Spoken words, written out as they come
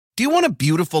Do you want a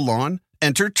beautiful lawn?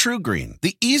 Enter TruGreen,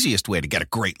 the easiest way to get a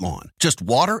great lawn. Just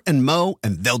water and mow,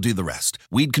 and they'll do the rest.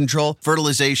 Weed control,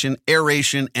 fertilization,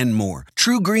 aeration, and more.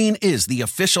 TruGreen is the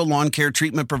official lawn care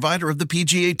treatment provider of the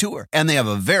PGA Tour, and they have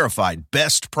a verified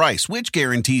best price, which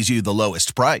guarantees you the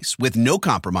lowest price with no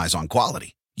compromise on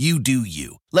quality. You do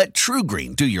you. Let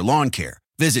TruGreen do your lawn care.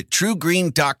 Visit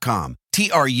TruGreen.com,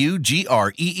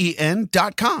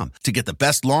 TruGreen.com, to get the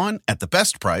best lawn at the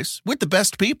best price with the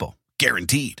best people.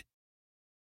 Guaranteed.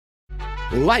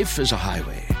 Life is a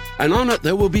highway, and on it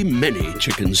there will be many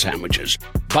chicken sandwiches.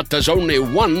 But there's only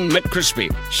one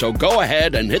McCrispy. So go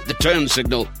ahead and hit the turn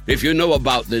signal if you know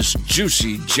about this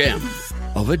juicy gem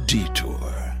of a detour.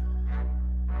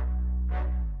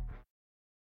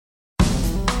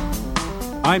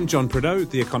 I'm John Prideaux,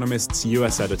 The Economist's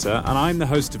US editor, and I'm the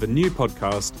host of a new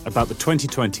podcast about the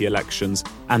 2020 elections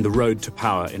and the road to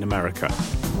power in America.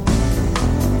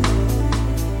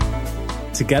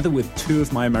 Together with two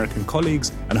of my American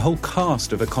colleagues and a whole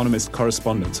cast of Economist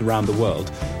correspondents around the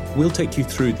world, we'll take you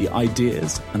through the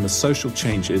ideas and the social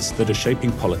changes that are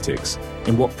shaping politics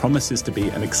in what promises to be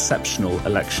an exceptional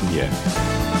election year.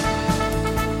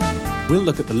 We'll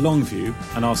look at the long view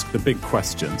and ask the big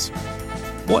questions.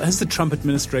 What has the Trump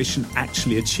administration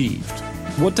actually achieved?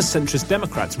 What do centrist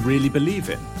Democrats really believe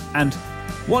in? And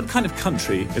what kind of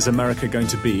country is America going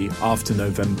to be after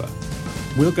November?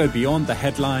 We'll go beyond the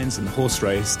headlines and the horse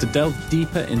race to delve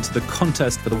deeper into the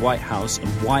contest for the White House and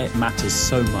why it matters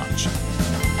so much.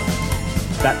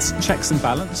 That's Checks and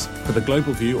Balance for the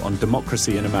global view on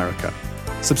democracy in America.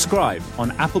 Subscribe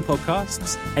on Apple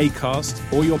Podcasts, Acast,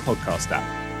 or your podcast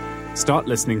app. Start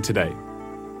listening today.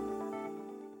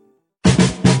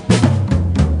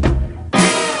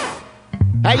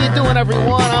 How you doing,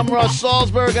 everyone? I'm Russ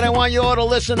Salzberg, and I want you all to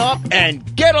listen up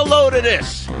and get a load of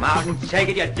this. Mountain, take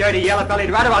it, you dirty yellow-bellied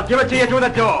rat, or I'll give it to you through the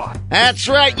door. That's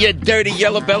right, you dirty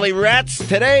yellow-belly rats.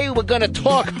 Today, we're going to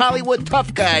talk Hollywood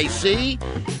tough guys, see?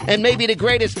 And maybe the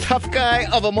greatest tough guy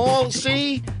of them all,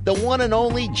 see? The one and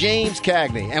only James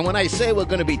Cagney. And when I say we're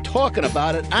going to be talking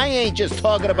about it, I ain't just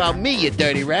talking about me, you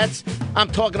dirty rats.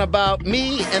 I'm talking about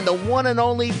me and the one and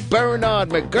only Bernard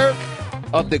McGuirk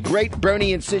of the Great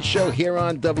Bernie and Sid Show here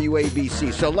on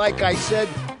WABC. So like I said,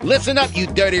 listen up, you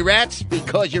dirty rats,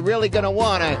 because you're really going to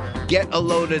want to get a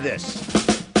load of this.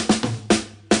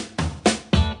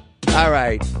 All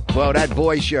right. Well, that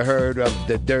voice you heard of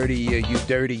the dirty, you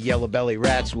dirty yellow belly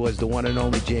rats was the one and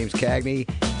only James Cagney.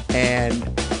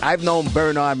 And I've known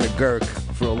Bernard McGuirk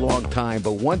for a long time,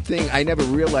 but one thing I never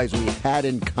realized we had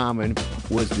in common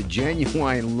was the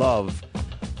genuine love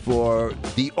for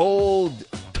the old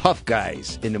tough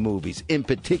guys in the movies, in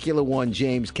particular one,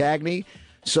 James Cagney.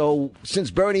 So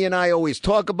since Bernie and I always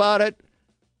talk about it,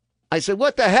 I said,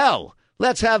 what the hell?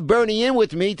 Let's have Bernie in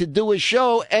with me to do a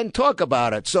show and talk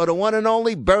about it. So the one and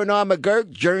only Bernard McGuirk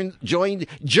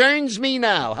joins me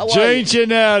now. How are you? Joins you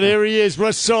now. There he is,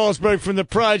 Russ Salzberg from the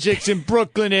projects in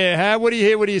Brooklyn here. Huh? What do you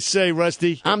hear? What do you say,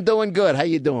 Rusty? I'm doing good. How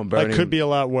you doing, Bernie? I could be a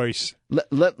lot worse.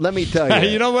 Let me tell you.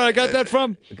 You know where I got that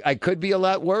from? I could be a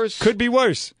lot worse? Could be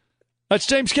worse. That's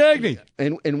James Cagney.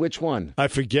 In which one? I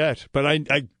forget, but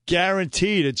I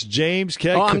guaranteed it's James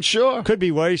Cagney. Oh, I'm sure. Could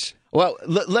be worse. Well,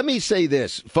 let me say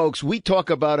this, folks. We talk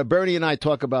about it. Bernie and I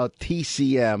talk about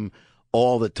TCM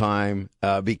all the time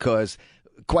because,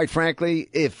 quite frankly,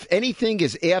 if anything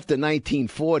is after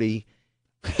 1940,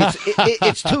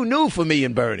 it's too new for me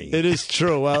and Bernie. It is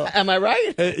true. Well, am I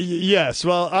right? Yes.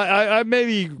 Well, I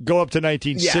maybe go up to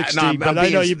 1960, but I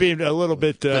know you're being a little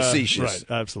bit facetious.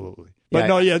 Right, absolutely. But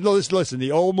listen,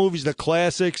 the old movies, the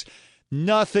classics,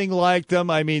 nothing like them.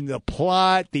 I mean, the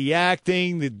plot, the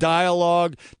acting, the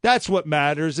dialogue, that's what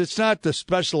matters. It's not the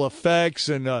special effects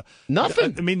and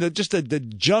nothing. I mean, the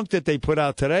junk that they put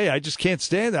out today, I just can't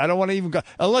stand it. I don't want to even go,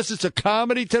 unless it's a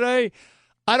comedy today,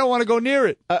 I don't want to go near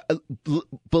it.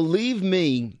 Believe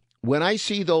me, when I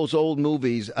see those old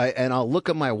movies, and I'll look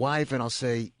at my wife and I'll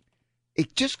say,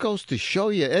 it just goes to show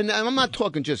you, and I'm not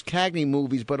talking just Cagney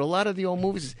movies, but a lot of the old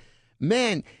movies,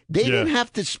 man, they didn't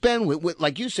have to spend with,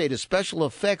 like you say, the special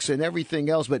effects and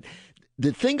everything else. But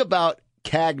the thing about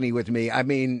Cagney with me, I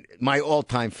mean, my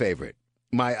all-time favorite.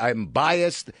 I'm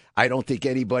biased. I don't think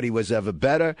anybody was ever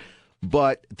better.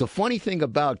 But the funny thing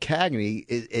about Cagney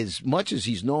is, as much as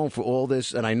he's known for all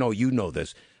this, and I know you know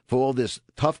this, for all this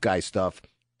tough guy stuff,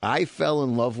 I fell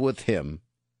in love with him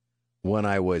when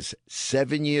I was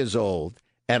 7 years old.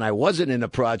 And I wasn't in the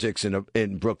projects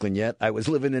in Brooklyn yet. I was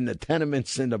living in the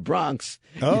tenements in the Bronx.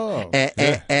 Oh.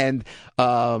 And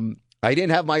I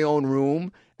didn't have my own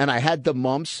room. and I had the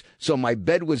mumps, so my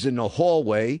bed was in the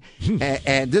hallway.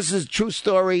 and this is a true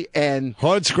story. And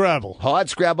Hardscrabble.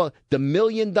 The $1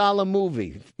 Million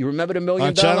Movie. You remember the $1 Million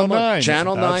On Channel Movie? 9.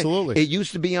 Channel 9. Absolutely. It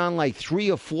used to be on like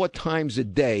 3 or 4 times a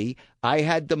day. I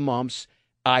had the mumps.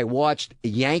 I watched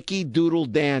Yankee Doodle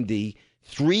Dandy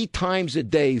 3 times a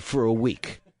day for a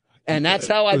week. And that's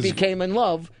how I became in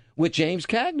love with James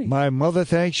Cagney. My mother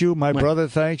thanks you. My brother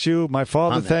thanks you. My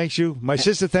father thanks you. My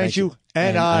sister thanks you.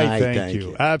 And I thank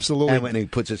you. Absolutely. And when he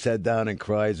puts his head down and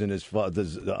cries in his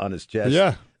father's on his chest.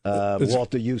 Yeah.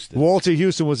 Walter Houston. Walter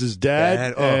Houston was his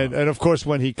dad. And of course,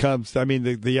 when he comes, I mean,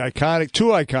 the iconic, 2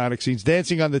 iconic scenes,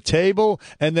 dancing on the table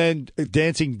and then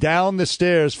dancing down the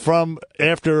stairs from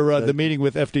after the meeting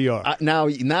with FDR. Now,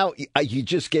 you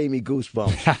just gave me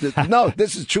goosebumps. No,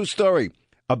 this is a true story.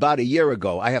 About a year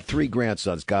ago, I have 3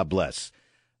 grandsons, God bless.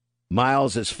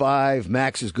 Miles is 5,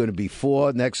 Max is going to be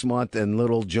 4 next month, and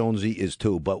little Jonesy is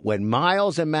 2. But when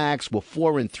Miles and Max were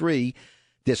 4 and 3,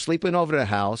 they're sleeping over the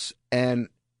house, and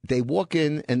they walk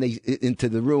in and into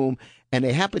the room, and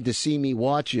they happen to see me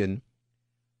watching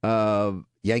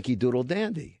Yankee Doodle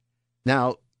Dandy.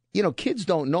 Now, kids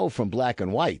don't know from black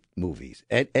and white movies.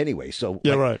 Anyway, so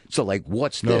yeah, right. So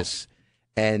what's this?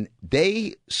 And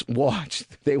they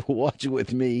were watching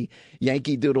with me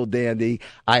Yankee Doodle Dandy.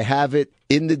 I have it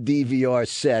in the DVR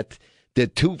set. The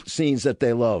 2 scenes that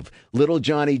they love. Little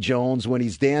Johnny Jones when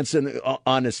he's dancing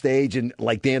on the stage and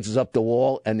dances up the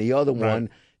wall. And the other one,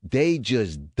 they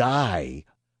just die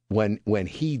when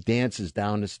he dances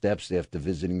down the steps after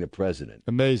visiting the president.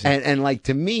 Amazing. And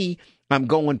to me, I'm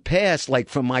going past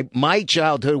from my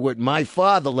childhood with my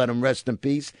father, let him rest in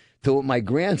peace, to my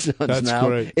grandsons. That's now.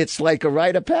 Great. It's like a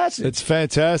rite of passage. It's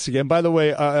fantastic. And by the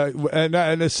way,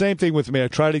 and the same thing with me. I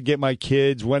try to get my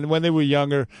kids when they were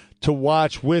younger to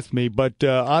watch with me. But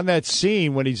on that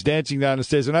scene when he's dancing down the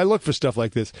stairs, and I look for stuff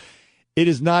like this, it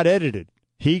is not edited.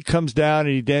 He comes down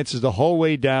and he dances the whole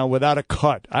way down without a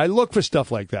cut. I look for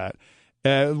stuff like that.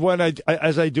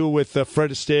 As I do with Fred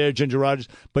Astaire, Ginger Rogers.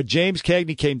 But James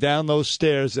Cagney came down those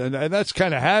stairs, and that's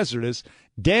kind of hazardous,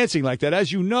 dancing like that.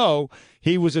 As you know,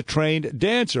 he was a trained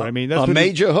dancer. I mean, that's a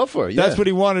major hoofer. Yeah. That's what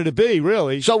he wanted to be,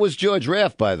 really. So was George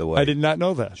Raft, by the way. I did not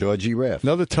know that. Georgie Raft.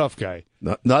 Another tough guy.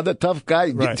 Another tough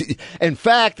guy. Right. In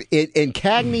fact, in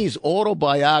Cagney's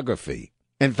autobiography,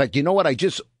 in fact, you know what? I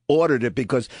just ordered it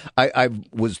because I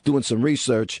was doing some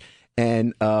research,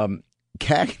 and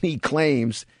Cagney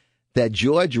claims that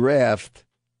George Raft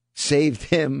saved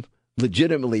him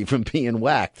legitimately from being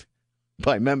whacked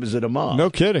by members of the mob.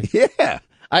 No kidding. Yeah.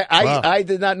 Wow. I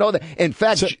did not know that. In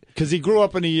fact, because he grew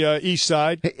up in the East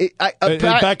Side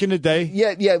back in the day.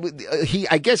 Yeah.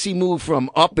 I guess he moved from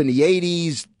up in the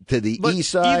 80s to the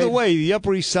East Side. Either way, the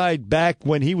Upper East Side back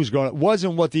when he was growing up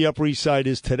wasn't what the Upper East Side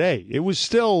is today. It was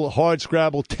still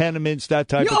hardscrabble, tenements, that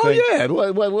type of thing. Oh yeah,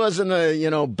 it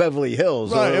wasn't Beverly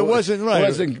Hills. Right, it wasn't right. It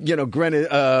wasn't Greenwich,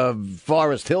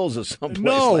 Forest Hills or someplace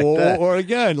like that. or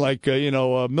again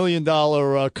 $1 million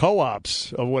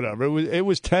co-ops or whatever. It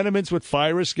was tenements with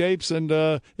fire escapes, and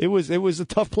it was a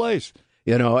tough place.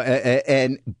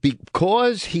 And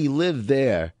because he lived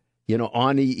there,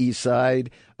 on the East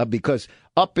Side, because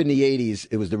up in the 80s,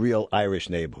 it was the real Irish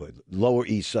neighborhood. Lower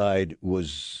East Side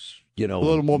was, a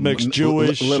little more mixed,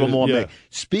 Jewish. A little more mixed.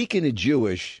 Speaking of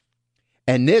Jewish,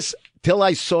 and this, till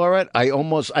I saw it,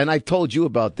 and I told you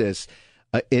about this,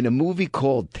 in a movie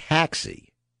called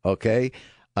Taxi, okay?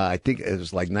 I think it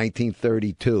was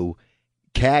 1932.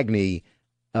 Cagney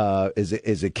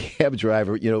is a cab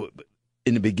driver,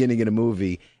 in the beginning of the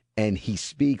movie, and he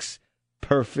speaks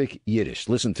perfect Yiddish.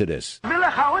 Listen to this. What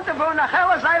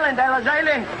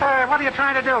are you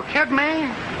trying to do, kid me?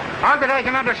 All that I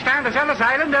can understand is Ellis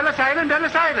Island, Ellis Island,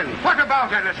 Ellis Island. What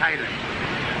about Ellis Island?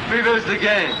 Wie willst du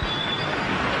gehen?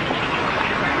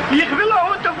 Ich will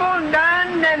Auto fahren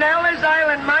dann in Ellis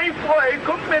Island. Mein Freund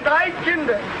kommt mit 3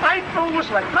 Kindern. Ein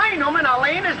Fußler. Nein,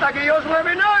 allein ist da Josef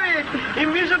Benoit. Ich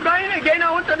will so gehen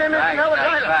unter dem Ellis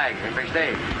Island. Ich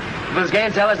verstehe. Du willst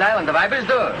gehen zu Ellis Island, dabei bist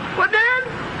du? Was denn?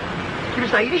 Du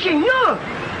bist ein Jüdischer, ja.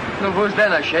 Du wo ist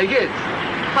denn, shake it?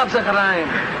 Hab sich rein.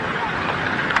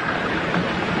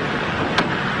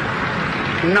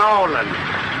 Nolan.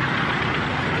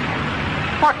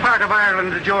 What part of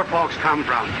Ireland did your folks come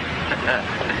from?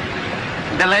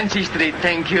 Delancey Street,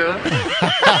 thank you.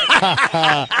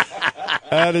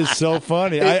 That is so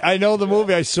funny. I know the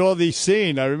movie. I saw the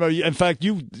scene. I remember. In fact,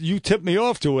 you tipped me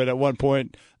off to it at one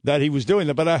point that he was doing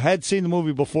that. But I had seen the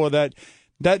movie before that.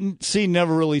 That scene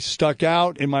never really stuck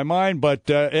out in my mind. But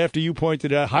after you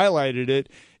highlighted it,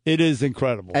 It is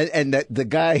incredible. And the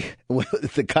guy,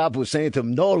 the cop was saying to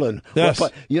him, Nolan, Yes.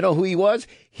 you know who he was?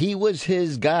 He was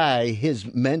his guy,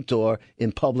 his mentor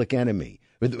in Public Enemy.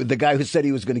 The guy who said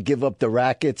he was going to give up the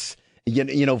rackets.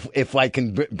 You know, if I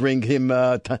can bring him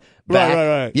back.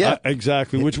 Right. Yeah,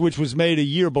 exactly. Which was made a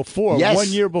year before. Yes. 1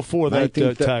 year before that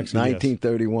taxi.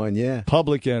 1931, yeah.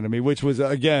 Public Enemy, which was,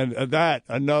 again,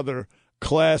 another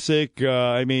classic.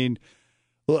 I mean,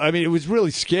 it was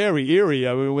really scary, eerie.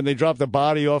 I mean, when they dropped the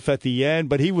body off at the end,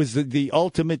 but he was the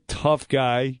ultimate tough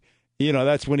guy. You know,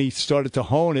 that's when he started to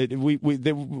hone it.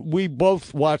 We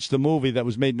both watched the movie that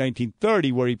was made in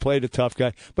 1930 where he played a tough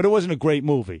guy, but it wasn't a great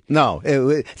movie. No,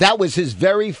 that was his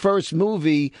very first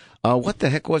movie. What the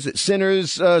heck was it?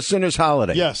 Sinner's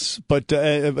Holiday. Yes, but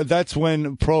that's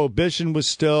when Prohibition was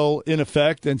still in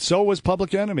effect, and so was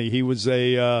Public Enemy. He was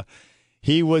a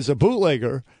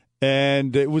bootlegger.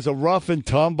 And it was a rough and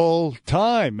tumble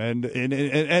time. And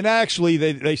actually,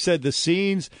 they said the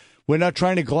scenes, we're not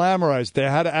trying to glamorize. They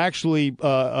had to actually put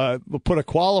a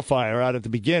qualifier out at the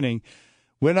beginning.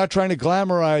 We're not trying to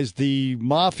glamorize the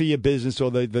mafia business or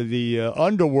the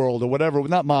underworld or whatever.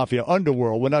 Not mafia,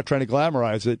 underworld. We're not trying to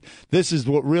glamorize it. This is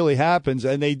what really happens.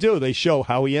 And they do. They show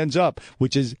how he ends up,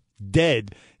 which is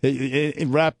dead,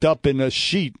 wrapped up in a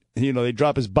sheet. You know, they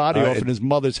drop his body off in his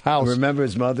mother's house. Remember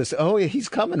his mother said, "Oh, yeah, he's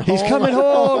coming home. He's coming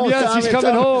home. Yes, Tommy, he's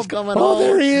coming home. He's coming oh, home.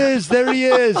 there he is. There he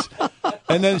is."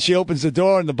 And then she opens the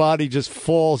door, and the body just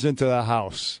falls into the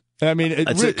house. I mean,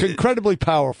 it's incredibly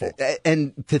powerful.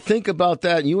 And to think about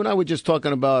that, you and I were just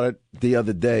talking about it the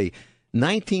other day.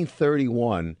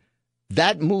 1931.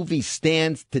 That movie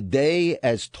stands today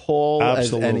as tall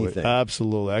as anything.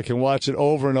 Absolutely. I can watch it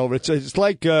over and over. It's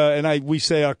like, we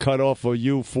say our cutoff for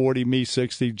you 40, me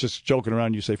 60, just joking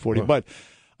around, you say 40. But,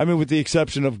 I mean, with the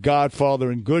exception of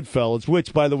Godfather and Goodfellas,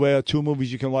 which, by the way, are two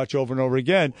movies you can watch over and over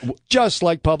again, just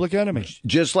like Public Enemy.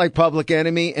 Just like Public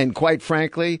Enemy, and quite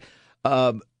frankly,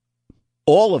 all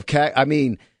of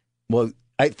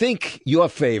I think your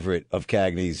favorite of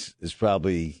Cagney's is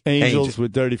probably Angels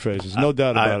with Dirty Faces. No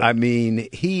doubt about it. I mean,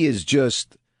 he is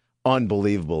just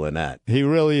unbelievable in that. He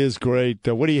really is great.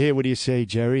 What do you hear? What do you say,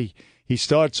 Jerry? He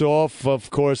starts off, of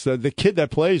course, the kid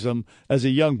that plays him as a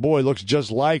young boy looks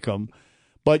just like him.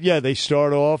 But, yeah, they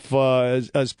start off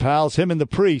as pals, him and the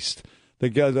priest. The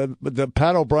guy, the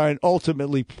Pat O'Brien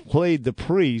ultimately played the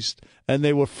priest, and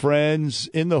they were friends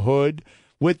in the hood.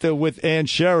 With Ann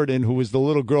Sheridan, who was the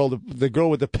little girl, the girl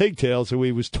with the pigtails, who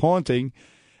he was taunting.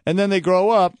 And then they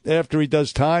grow up. After he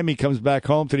does time, he comes back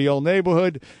home to the old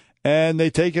neighborhood, and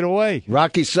they take it away.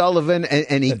 Rocky Sullivan,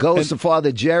 and he goes to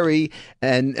Father Jerry,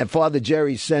 and Father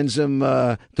Jerry sends him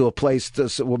to a place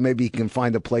where maybe he can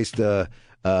find a place to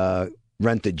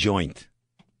rent a joint.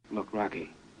 Look,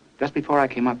 Rocky, just before I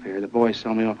came up here, the boys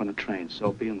saw me off on a train,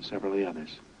 Soapy and several of the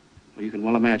others. Well, you can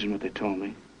well imagine what they told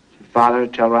me. Father,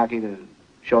 tell Rocky to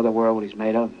show the world what he's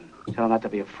made of. Tell him not to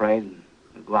be afraid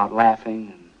and go out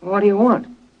laughing. What do you want?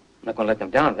 I'm not going to let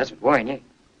them down. That's what's worrying you.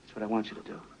 That's what I want you to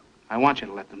do. I want you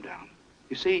to let them down.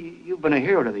 You see, you've been a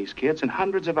hero to these kids and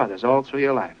hundreds of others all through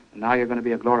your life. And now you're going to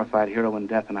be a glorified hero in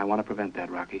death, and I want to prevent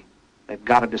that, Rocky. They've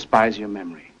got to despise your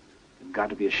memory. They've got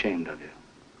to be ashamed of you.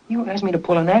 You asked me to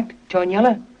pull an act, turn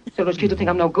yellow, so those kids will think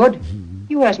I'm no good.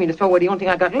 You asked me to throw away the only thing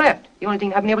I got left, the only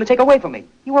thing I've been able to take away from me.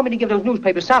 You want me to give those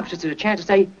newspaper sophisters a chance to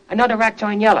say, another act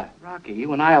turn yellow. Rocky,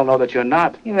 you and I all know that you're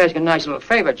not. You're asking a nice little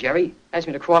favor, Jerry. Ask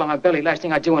me to crawl on my belly, last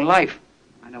thing I do in life.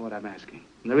 I know what I'm asking.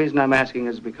 And the reason I'm asking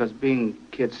is because being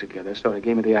kids together sort of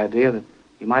gave me the idea that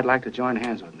you might like to join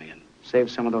hands with me and save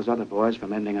some of those other boys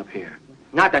from ending up here.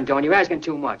 Not done, John. You're asking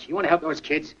too much. You want to help those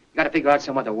kids? You got to figure out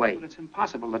some other way. But it's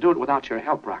impossible to do it without your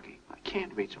help, Rocky. I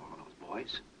can't reach all of those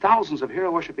boys. Thousands of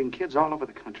hero-worshipping kids all over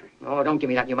the country. Oh, don't give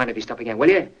me that humanity stuff again, will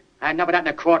you? I had enough of that in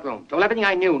the courtroom. Told everything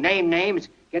I knew. Name names.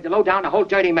 Get the low down the whole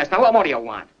dirty mess. Now, what more do you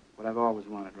want? What I've always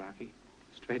wanted, Rocky.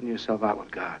 Straighten yourself out with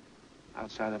God.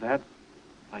 Outside of that,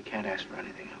 I can't ask for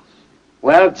anything else.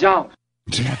 Well, don't.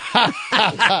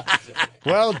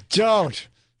 Well, don't.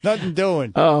 Nothing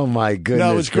doing. Oh, my goodness.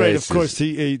 No, it was great. gracious. Of course,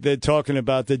 they're talking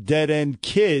about the dead-end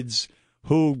kids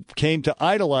who came to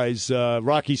idolize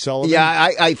Rocky Sullivan.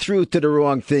 Yeah, I threw to the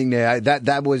wrong thing there.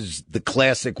 That was the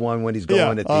classic one when he's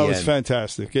going at the end. It was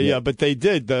fantastic. Yeah, but they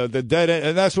did. The dead end,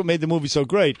 and that's what made the movie so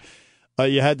great.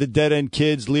 You had the dead-end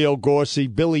kids, Leo Gorcey,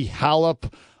 Billy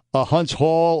Hallop, Hunts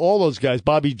Hall, all those guys,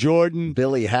 Bobby Jordan.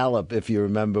 Billy Hallop, if you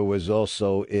remember, was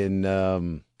also in...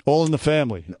 All in the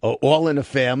Family. All in the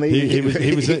Family.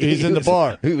 He's in the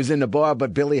bar. He was in the bar,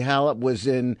 but Billy Hallop was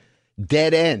in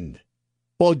Dead End.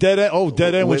 Well, Dead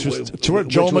End, which was Joel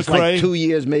which was McRae. like 2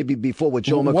 years maybe before with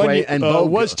Joel McRae and Bogey. It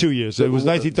was 2 years. It was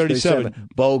 1937.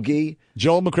 Bogey.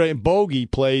 Joel McRae and Bogey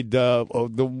played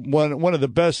one of the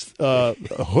best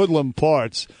hoodlum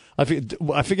parts. I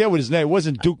forget what his name. It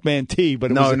wasn't Duke Mantee,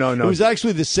 but it was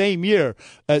actually the same year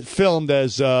filmed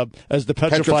as the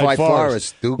Petrified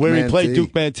Forest where he played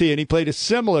Duke Mantee, and he played a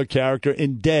similar character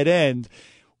in Dead End.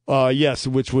 Yes,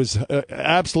 which was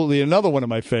absolutely another one of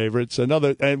my favorites. And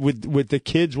with the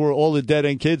kids, where all the Dead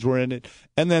End kids were in it,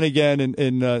 and then again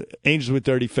in Angels with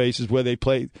Dirty Faces, where they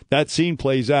play that scene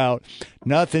plays out.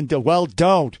 Nothing to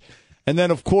don't. And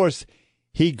then of course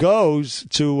he goes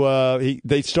to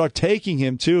they start taking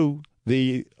him to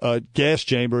the gas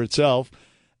chamber itself,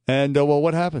 and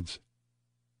what happens?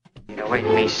 You're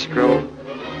waiting me, Screw.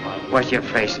 What's your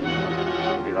face?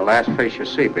 It'll be the last face you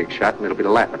see, Big Shot, and it'll be the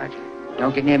laughing at you.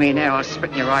 Don't get near me now. I'll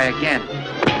spit in your eye again.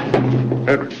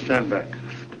 Edward, stand back.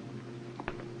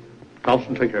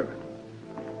 Thompson, take care of it.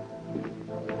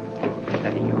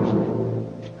 Nothing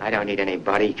use. I don't need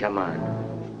anybody. Come on.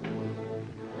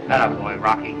 Attaboy,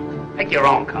 Rocky. Pick your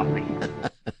own company.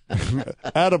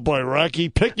 Attaboy, Rocky.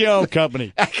 Pick your own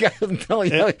company. I'm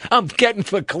telling you, I'm getting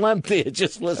verklempt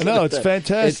just listening to that. No, it's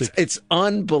fantastic. It's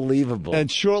unbelievable.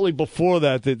 And shortly before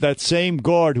that same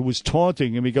guard who was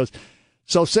taunting him, he goes,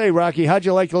 "So say, Rocky, how'd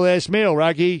you like the last meal,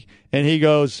 Rocky?" And he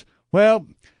goes, "Well,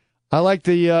 I like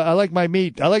my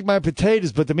meat. I like my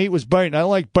potatoes, but the meat was burnt. I don't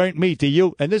like burnt meat. Do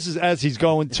you?" And this is as he's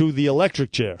going to the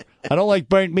electric chair. "I don't like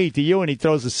burnt meat. Do you?" And he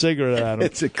throws a cigarette at him.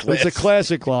 It's a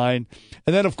classic line.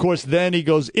 And then, of course, he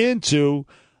goes into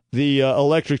the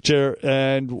electric chair,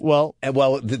 and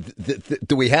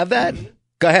do we have that?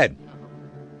 Go ahead.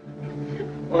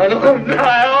 I don't want to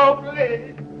die, oh,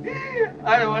 please.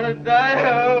 I don't want to die,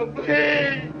 oh,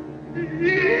 please.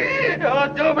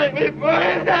 Oh, don't make me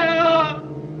burn now.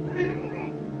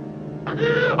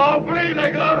 Oh, please,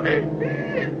 let go of me.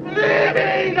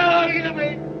 Please, don't kill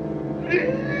me.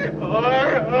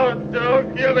 Oh,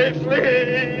 don't kill me,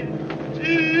 please.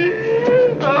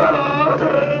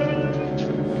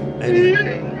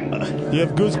 You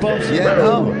have goosebumps? Yeah,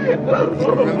 no.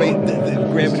 Remember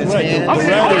grabbing his hand?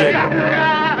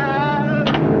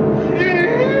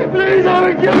 Please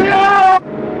don't kill me.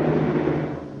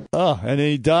 Oh, and then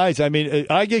he dies. I mean,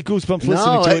 I get goosebumps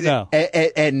listening to it now.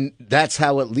 And that's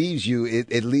how it leaves you.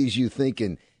 It leaves you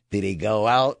thinking, did he go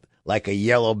out like a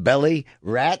yellow belly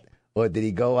rat, or did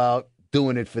he go out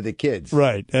doing it for the kids?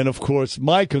 Right. And, of course,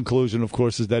 my conclusion, of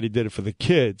course, is that he did it for the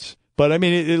kids. But, I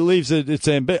mean, it leaves it's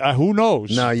ambiguous. Who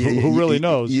knows? No, who really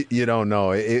knows? You don't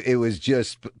know. It was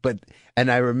just,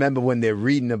 and I remember when they're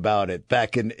reading about it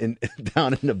back in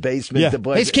down in the basement. Yeah.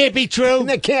 This can't be true.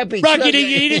 That can't be Rocky, true.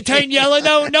 he didn't turn yellow.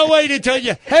 No way to turn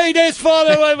you. Hey, there's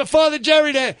Father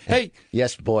Jerry there. Hey.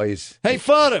 Yes, boys. Hey,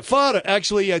 Father.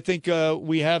 Actually, I think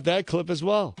we have that clip as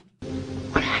well.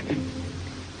 What happened?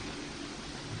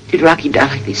 Did Rocky die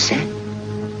like they said?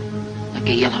 Like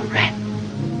a yellow rat?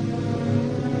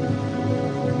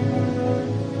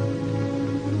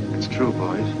 It's true,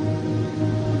 boys.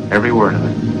 Every word of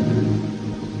it.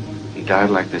 He died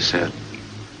like they said.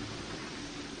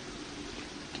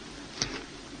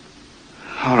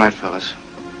 All right, fellas.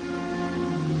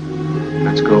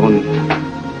 Let's go and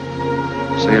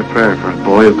say a prayer for a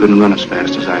boy who couldn't run as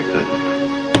fast as I could.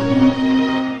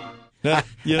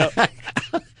 You know,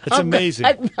 it's amazing.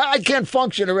 I can't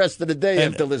function the rest of the day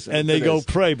after listening and to they this. go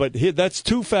pray. But that's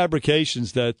two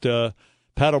fabrications that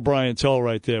Pat O'Brien told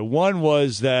right there. One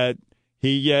was that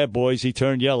he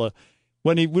turned yellow.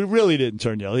 When we really didn't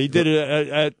turn yellow. He did it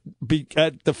at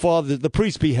the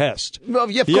priest's behest.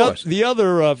 Well, yeah, of course. The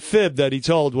other fib that he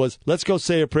told was, let's go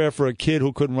say a prayer for a kid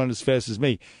who couldn't run as fast as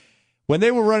me. When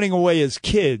they were running away as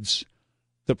kids,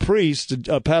 the priest,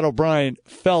 Pat O'Brien,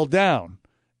 fell down.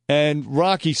 And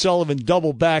Rocky Sullivan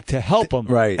doubled back to help him.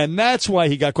 Right. And that's why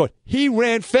he got caught. He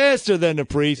ran faster than the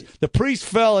priest. The priest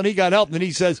fell and he got help. And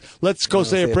he says, let's go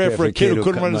say a prayer for a kid who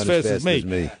couldn't run as fast as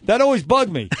me. That always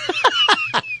bugged me.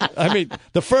 I mean,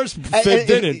 the first fib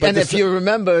didn't. But if you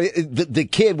remember, the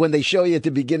kid, when they show you at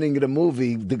the beginning of the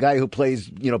movie, the guy who plays,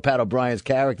 Pat O'Brien's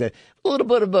character, a little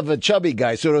bit of a chubby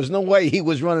guy, so there was no way he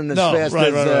was running as fast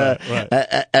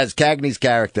as Cagney's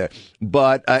character.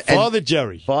 But Father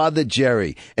Jerry.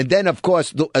 And then, of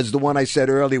course, as the one I said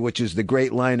earlier, which is the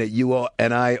great line that you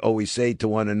and I always say to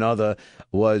one another,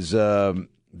 was the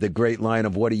great line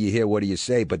of, what do you hear, what do you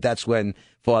say? But that's when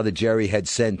Father Jerry had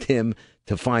sent him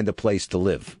to find a place to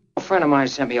live. A friend of mine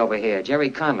sent me over here, Jerry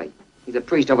Conley. He's a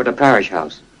priest over at the parish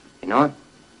house. You know him?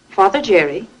 Father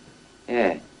Jerry?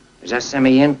 Yeah. Does that send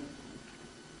me in?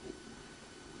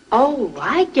 Oh,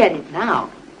 I get it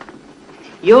now.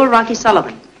 You're Rocky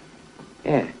Sullivan.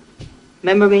 Yeah.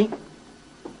 Remember me?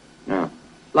 No.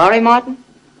 Laurie Martin?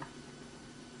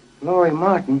 Laurie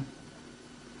Martin?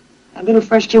 That little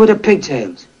fresh kid with the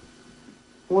pigtails.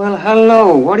 Well,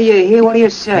 hello. What do you hear? What do you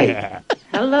say? Yeah.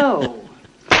 Hello.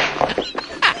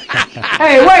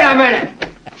 Hey, wait a minute.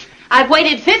 I've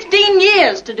waited 15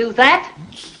 years to do that.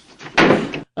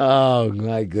 Oh,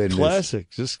 my goodness. Classic.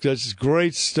 Just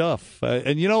great stuff.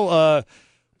 And,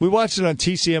 we watched it on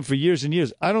TCM for years and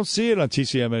years. I don't see it on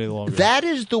TCM any longer. That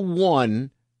is the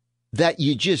one that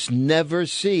you just never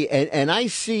see. And I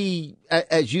see,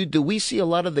 as you do, we see a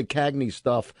lot of the Cagney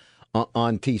stuff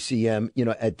on TCM,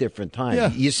 at different times.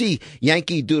 Yeah. You see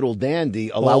Yankee Doodle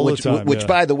Dandy, All the time, which yeah.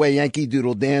 by the way, Yankee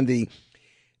Doodle Dandy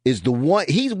is the one,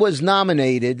 he was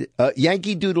nominated,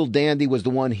 Yankee Doodle Dandy was the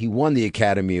one he won the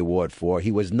Academy Award for.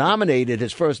 He was nominated,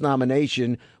 his first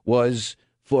nomination was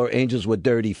for Angels with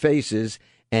Dirty Faces,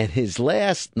 and his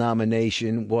last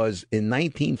nomination was in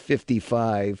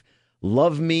 1955,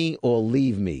 Love Me or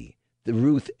Leave Me, the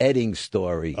Ruth Eddings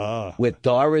story with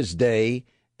Doris Day,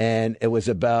 and it was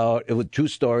true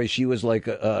story. She was like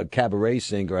a cabaret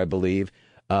singer, I believe.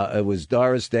 It was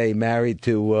Doris Day married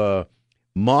to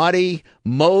Marty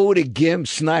Mo the Gimp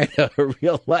Snyder, a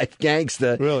real-life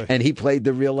gangster. Really? And he played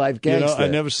the real-life gangster. I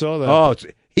never saw that. Oh,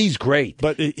 he's great.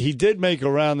 But he did make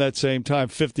around that same time,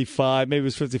 55, maybe it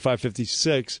was 55,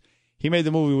 56. He made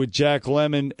the movie with Jack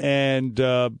Lemmon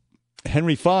and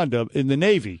Henry Fonda in the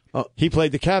Navy. He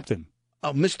played the captain.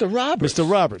 Oh, Mr. Roberts. Mr.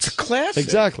 Roberts. It's a classic.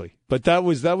 Exactly. But that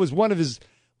was one of his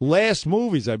last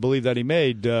movies, I believe, that he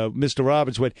made. Mr.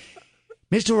 Roberts went,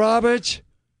 Mr. Roberts,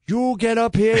 you get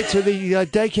up here to the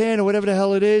deckhand or whatever the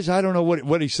hell it is. I don't know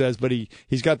what he says, but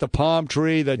he's got the palm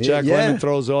tree that Jack Lemmon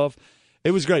throws off.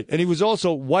 It was great. And he was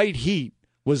also, White Heat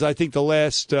was, I think, the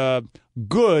last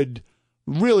good,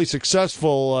 really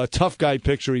successful tough guy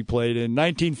picture he played in.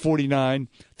 1949,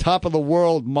 Top of the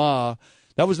World Ma.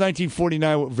 That was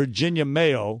 1949 with Virginia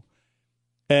Mayo.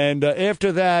 And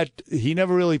after that, he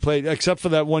never really played, except for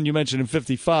that one you mentioned in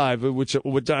 55,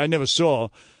 which I never saw.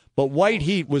 But White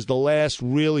Heat was the last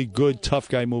really good tough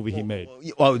guy movie he made.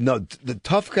 Oh no, the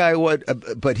tough guy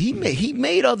but he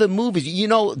made other movies.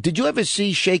 Did you ever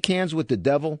see Shake Hands with the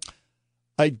Devil?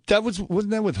 Wasn't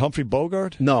that with Humphrey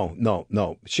Bogart?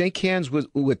 No. Shake Hands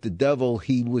with the Devil.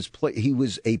 He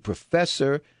was a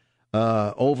professor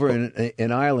over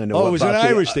in Ireland. Oh, it was an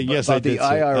Irish thing. Yes, I did. The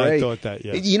IRA. I thought that.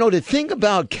 Yes. The thing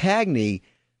about Cagney,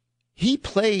 he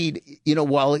played.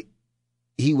 While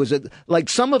he was like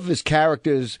some of his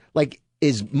characters, like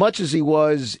as much as he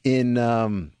was in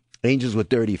Angels with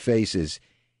Dirty Faces,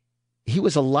 he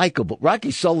was a likable. Rocky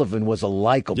Sullivan was a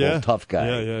likable tough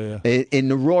guy. Yeah. In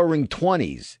the Roaring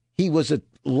Twenties, he was a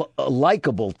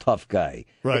likable tough guy.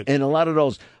 Right. And a lot of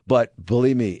those, but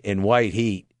believe me, in White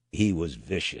Heat, he was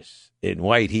vicious. In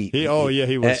White Heat, he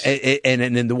was.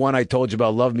 And then the one I told you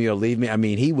about, Love Me or Leave Me. I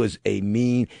mean, he was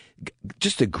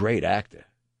just a great actor.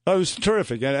 Oh, it was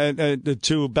terrific.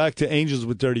 And back to Angels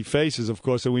with Dirty Faces, of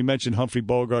course, and we mentioned Humphrey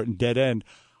Bogart in Dead End.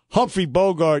 Humphrey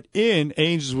Bogart in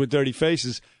Angels with Dirty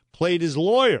Faces played his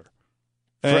lawyer.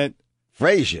 And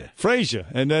Frazier.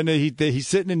 And then he's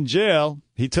sitting in jail.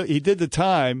 He did the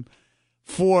time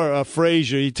for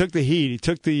Frazier. He took the heat. He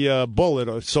took the bullet,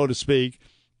 or so to speak.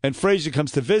 And Frazier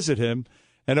comes to visit him.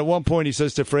 And at one point he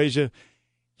says to Frazier,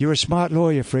 "You're a smart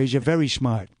lawyer, Frazier, very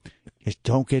smart. Just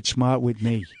don't get smart with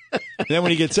me." And then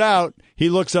when he gets out, he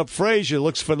looks up Frazier,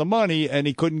 looks for the money, and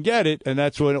he couldn't get it, and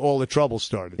that's when all the trouble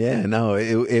started. Yeah, no,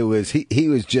 it was he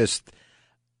was just.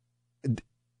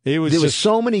 There was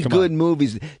so many good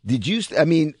movies. Did you? I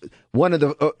mean, one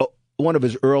of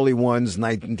his early ones,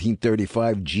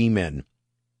 1935, G-Men.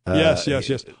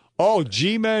 Yes. Oh,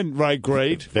 G-Men, right,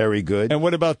 great. Very good. And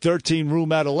what about 13 Rue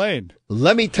Madeleine?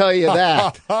 Let me tell you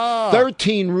that.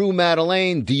 13 Rue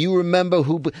Madeleine, do you remember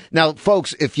who? Now,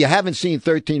 folks, if you haven't seen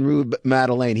 13 Rue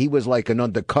Madeleine, he was like an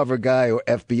undercover guy or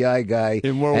FBI guy.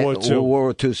 In World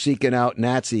War II. Seeking out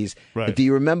Nazis. Right. But do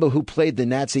you remember who played the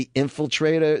Nazi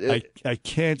infiltrator? I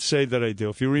can't say that I do.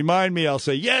 If you remind me, I'll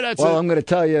say, yeah, that's it. Well, I'm going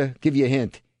to give you a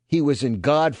hint. He was in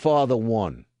Godfather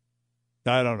 1.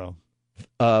 I don't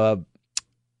know.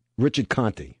 Richard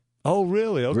Conte. Oh,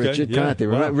 really? Okay. Richard Conte.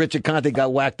 Wow. Richard Conte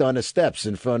got whacked on the steps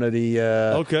in front of the...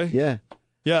 okay. Yeah.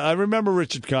 Yeah, I remember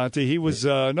Richard Conte. He was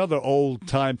another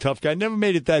old-time tough guy. Never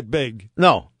made it that big.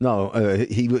 No.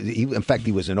 He in fact,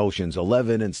 he was in Ocean's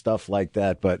 11 and stuff like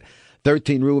that. But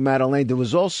 13 Rue Madeleine. There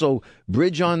was also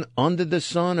Bridge Under the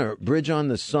Sun or Bridge on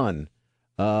the Sun.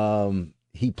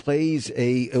 He plays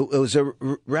it was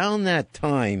around that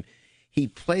time, he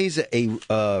plays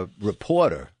a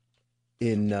reporter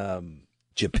in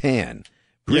Japan.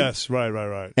 Yes,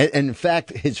 right. And in fact,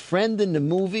 his friend in the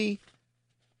movie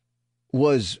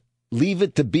was Leave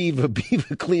It to Beaver,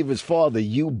 Beaver Cleaver's father,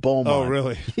 Hugh Beaumont. Oh,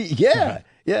 really? Yeah.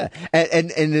 And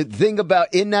the thing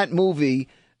about in that movie,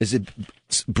 is it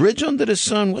Bridge Under the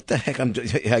Sun? What the heck?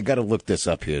 I got to look this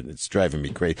up here. It's driving me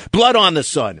crazy. Blood on the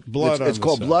Sun. It's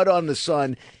called Blood on the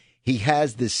Sun. He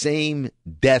has the same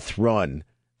death run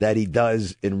that he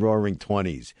does in Roaring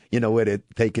Twenties. You know, where they're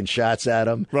taking shots at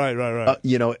him. Right.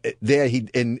 There he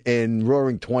in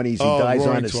Roaring Twenties, he dies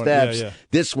on the steps. Yeah.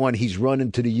 This one, he's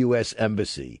running to the U.S.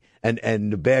 Embassy,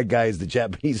 and the bad guys, the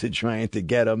Japanese, are trying to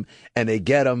get him, and they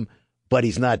get him, but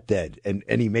he's not dead, and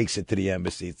he makes it to the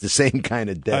embassy. It's the same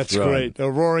kind of death. That's great. The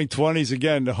Roaring Twenties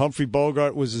again. Humphrey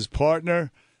Bogart was his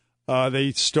partner.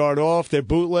 They start off, they're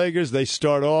bootleggers. They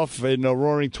start off in the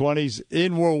Roaring Twenties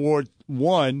in World War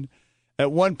I.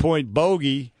 At one point,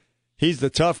 Bogey, he's the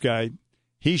tough guy.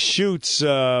 He shoots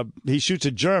a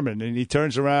German, and he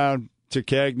turns around to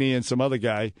Cagney and some other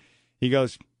guy. He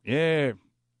goes, "Yeah,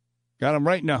 got him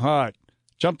right in the heart.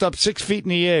 Jumped up 6 feet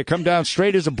in the air, come down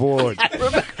straight as a board."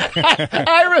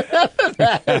 I remember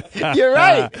that. You're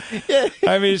right. Yeah.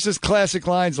 I mean, it's just classic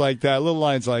lines like that, little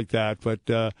lines like that. But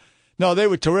no, they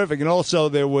were terrific. And also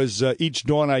there was Each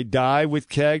Dawn I Die with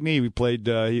Cagney. We played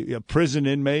a prison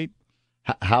inmate.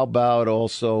 How about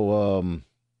also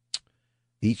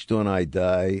Each Dawn I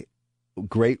Die,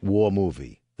 great war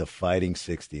movie, The Fighting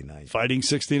 69th. Fighting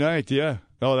 69th, yeah.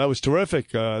 Oh, that was terrific.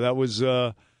 That was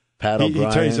Pat O'Brien. He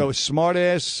turns out smart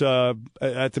ass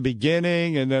at the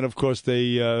beginning, and then of course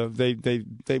they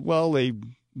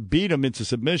beat him into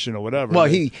submission or whatever. Well,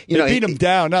 they beat him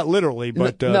down, not literally,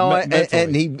 but mentally.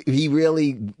 And he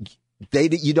really.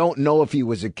 You don't know if he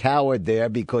was a coward there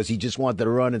because he just wanted to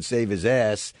run and save his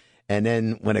ass. And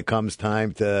then when it comes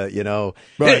time to,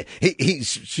 right. he's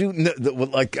shooting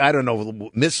I don't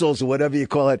know, missiles or whatever you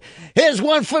call it. Here's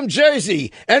one from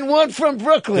Jersey and one from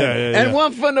Brooklyn and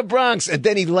one from the Bronx. And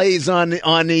then he lays on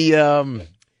the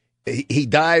he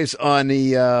dives on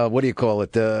the what do you call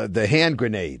it, the hand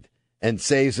grenade, and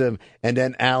saves him. And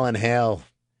then Alan Hale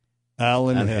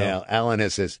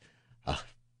says,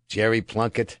 Jerry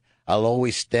Plunkett, I'll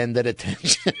always stand at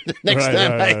attention next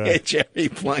time I hit Jerry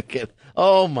Plunkett.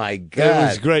 Oh, my God. It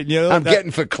was great. I'm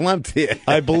getting verklempt here.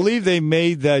 I believe they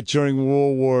made that during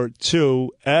World War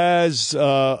II as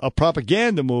a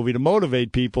propaganda movie to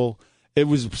motivate people. It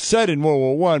was set in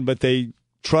World War I, but they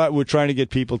were trying to get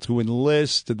people to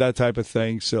enlist, that type of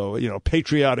thing. So,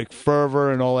 patriotic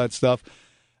fervor and all that stuff.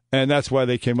 And that's why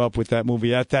they came up with that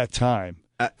movie at that time.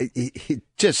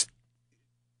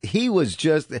 He was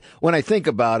just, when I think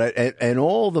about it, and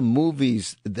all the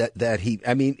movies that he,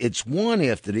 I mean, it's one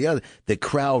after the other. The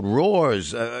crowd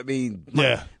roars.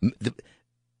 Yeah.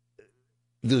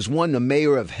 There's one, The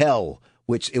Mayor of Hell,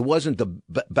 which it wasn't the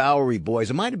Bowery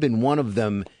Boys. It might have been one of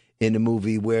them in the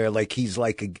movie where, he's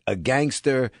like a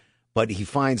gangster, but he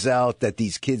finds out that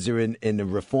these kids are in a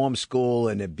reform school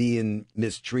and they're being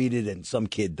mistreated, and some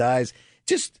kid dies.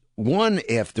 Just one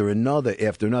after another.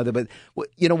 But,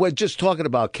 we're just talking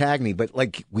about Cagney, but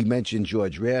like we mentioned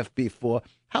George Raft before.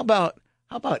 How about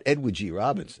Edward G.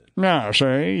 Robinson? No,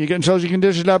 see, you can social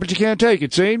conditions now, but you can't take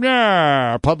it, see?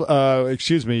 No.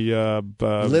 Excuse me.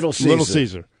 Little Caesar. Little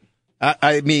Caesar.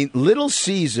 I mean, Little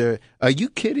Caesar, are you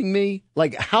kidding me?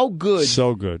 Like, how good?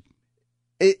 So good.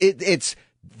 It's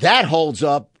that holds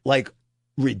up like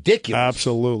ridiculous.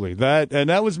 Absolutely.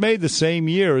 That was made the same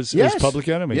year as Public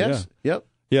Enemy. Yes. Yeah. Yep.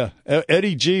 Yeah,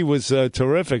 Eddie G. was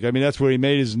terrific. I mean, that's where he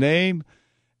made his name,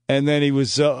 and then he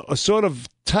was a sort of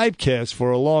typecast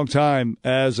for a long time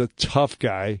as a tough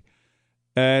guy,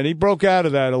 and he broke out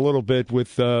of that a little bit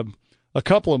with a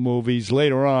couple of movies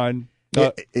later on.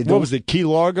 What was it, Key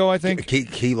Largo, I think?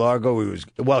 Key Largo,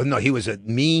 he was a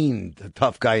mean,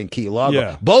 tough guy in Key Largo.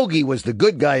 Yeah. Bogey was the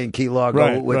good guy in Key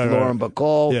Largo with Lauren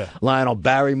Bacall. Yeah. Lionel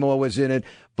Barrymore was in it,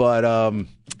 but I'm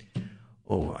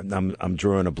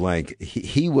drawing a blank.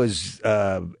 He was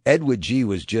Edward G.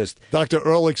 was just Dr.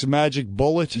 Ehrlich's Magic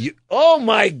Bullet. Oh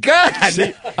my God!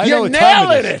 See, you're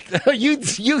nailing it.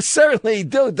 You certainly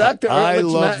do, Dr. Ehrlich's. I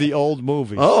love the old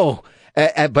movies. Oh,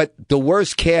 but the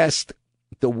worst casting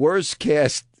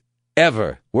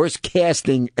ever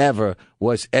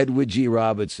was Edward G.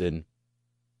 Robinson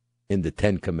in The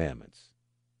Ten Commandments.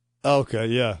 Okay,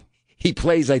 yeah. He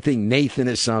plays, I think, Nathan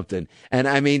or something. And,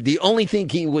 I mean, the only thing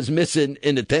he was missing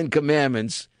in the Ten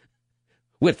Commandments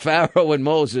with Pharaoh and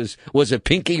Moses was a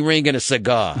pinky ring and a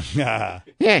cigar. Yeah.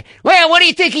 Well, what do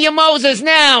you think of your Moses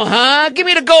now, huh? Give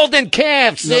me the golden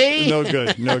calf, see? No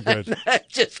good. That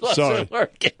just wasn't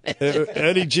working.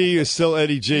 Eddie G is still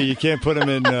Eddie G. You can't put him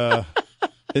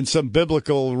in some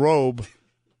biblical robe.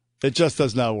 It just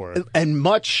does not work. And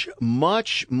much,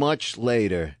 much, much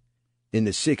later, in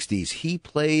the 60s, he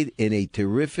played in a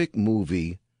terrific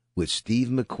movie with Steve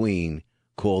McQueen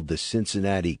called The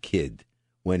Cincinnati Kid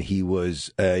when he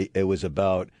was, it was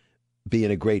about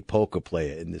being a great poker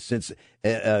player. And Steve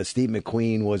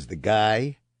McQueen was the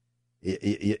guy, was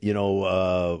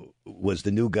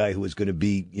the new guy who was going to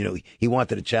be, he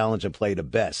wanted to challenge and play the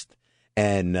best.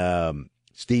 And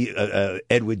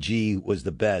Edward G. was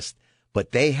the best.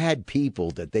 But they had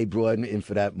people that they brought in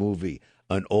for that movie.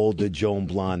 An older Joan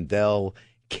Blondell,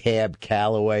 Cab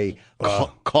Calloway.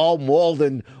 Carl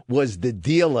Malden was the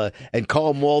dealer, and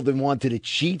Carl Malden wanted to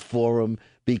cheat for him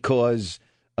because,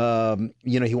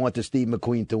 he wanted Steve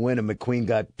McQueen to win, and McQueen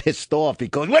got pissed off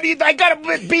because, I got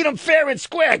to beat him fair and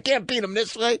square. I can't beat him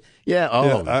this way. Yeah,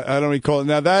 I don't recall.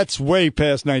 Now, that's way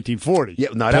past 1940. Yeah,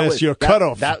 no, past your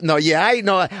cutoff. I know.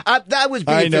 That was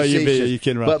being I know facetious. you're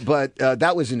kidding around. But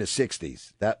that was in the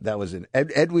 60s. That was in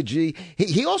Edward G.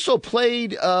 He also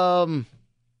played.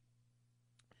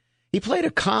 He played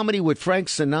a comedy with Frank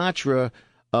Sinatra,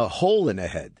 Hole in the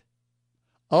Head.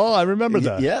 Oh, I remember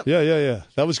that. Yeah.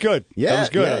 That was good. Yeah, that was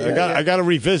good. I got to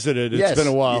revisit it. It's been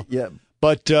a while. Yeah.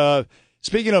 But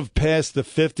speaking of past the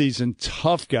 50s and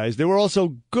tough guys, there were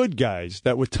also good guys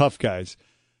that were tough guys.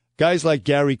 Guys like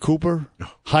Gary Cooper,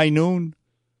 High Noon.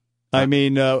 And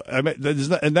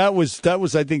that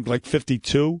was I think like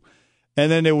 52.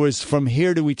 And then there was From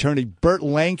Here to Eternity, Burt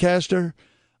Lancaster.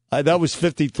 That was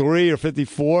 53 or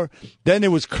 54. Then there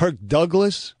was Kirk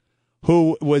Douglas,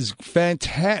 who was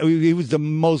fantastic. He was the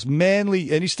most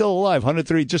manly, and he's still alive,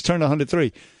 103, just turned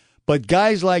 103. But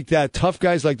guys like that, tough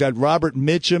guys like that, Robert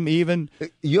Mitchum even.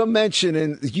 You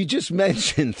just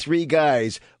mentioned three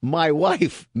guys. My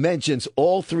wife mentions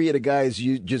all three of the guys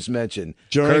you just mentioned.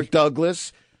 Kirk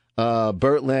Douglas,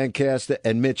 Burt Lancaster,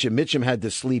 and Mitchum. Mitchum had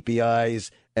the sleepy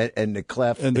eyes and the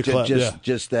cleft,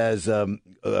 just as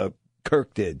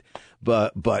Kirk did.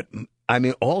 But I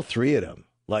mean, all three of them.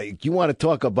 Like, you want to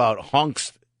talk about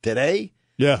hunks today?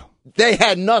 Yeah. They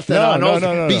had nothing on those.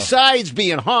 No. Besides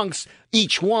being hunks,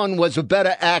 each one was a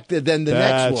better actor than the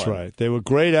next one. That's right. They were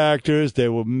great actors. They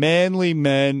were manly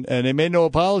men, and they made no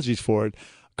apologies for it.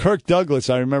 Kirk Douglas,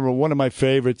 I remember one of my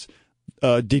favorites,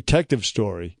 Detective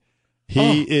Story.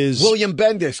 William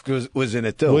Bendix was in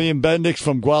it, too. William Bendix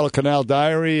from Guadalcanal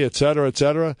Diary, et cetera, et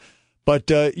cetera. But,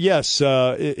 yes,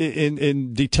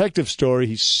 in Detective Story,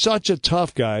 he's such a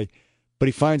tough guy. But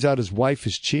he finds out his wife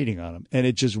is cheating on him, and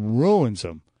it just ruins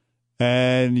him.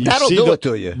 And that'll do it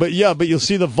to you. But you'll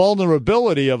see the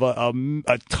vulnerability of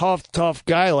a tough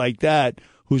guy like that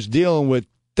who's dealing with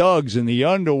thugs in the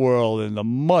underworld and the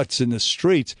mutts in the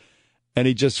streets, and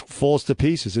he just falls to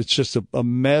pieces. It's just a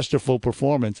masterful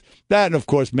performance. That, and of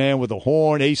course, Man with a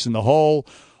Horn, Ace in the Hole,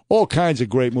 all kinds of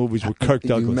great movies with Kirk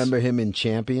Douglas. You remember him in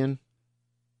Champion?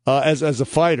 As a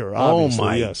fighter, obviously. Oh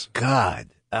my yes. God!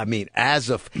 I mean,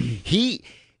 he's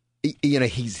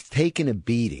taken a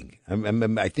beating.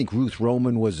 I think Ruth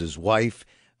Roman was his wife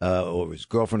or his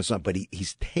girlfriend or something, but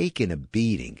he's taken a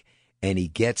beating, and he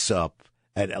gets up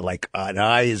and like an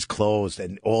eye is closed,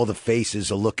 and all the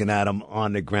faces are looking at him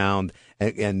on the ground,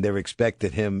 and they're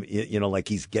expecting him, like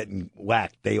he's getting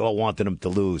whacked. They all wanted him to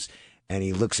lose, and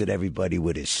he looks at everybody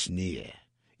with his sneer,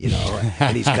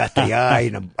 and he's got the eye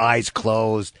and the eyes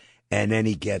closed, and then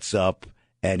he gets up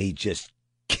and he just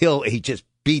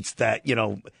beats that,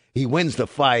 he wins the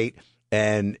fight,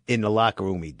 and in the locker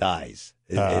room he dies.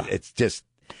 It's just,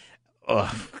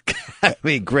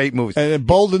 great movies. And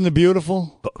Bold and the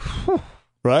Beautiful,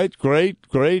 right?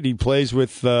 Great. He plays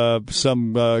with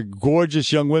some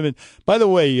gorgeous young women. By the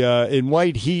way, in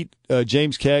White Heat,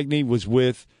 James Cagney was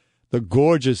with the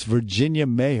gorgeous Virginia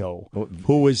Mayo,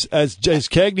 who was, as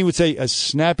Cagney would say, a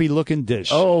snappy-looking dish.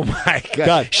 Oh, my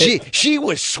God. She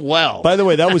was swell. By the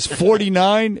way, that was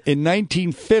 49. In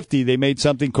 1950, they made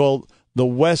something called the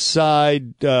West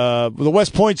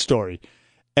Point Story,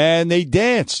 and they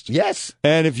danced. Yes.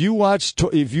 And if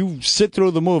you sit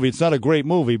through the movie, it's not a great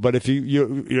movie, but if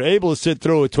you're able to sit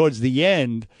through it towards the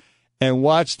end and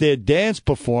watch their dance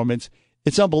performance,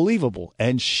 it's unbelievable.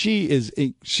 And she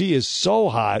is so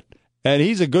hot. And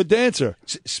he's a good dancer.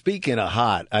 Speaking of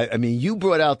hot, I mean, you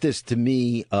brought out this to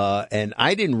me, and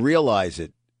I didn't realize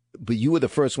it, but you were the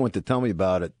first one to tell me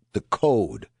about it. The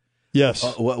Code. Yes.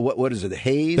 What is it? The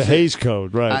Hays? The Hays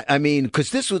Code, right. I mean,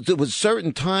 because it was a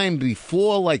certain time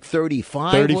before, like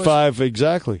 35. 35,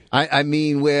 exactly. I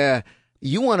mean, where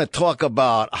you want to talk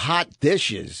about hot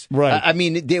dishes. Right. I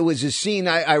mean, there was a scene,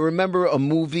 I remember a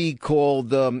movie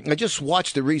called, I just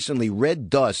watched it recently, Red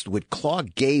Dust, with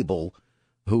Clark Gable,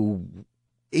 who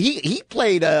he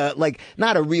played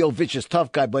not a real vicious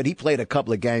tough guy, but he played a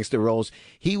couple of gangster roles.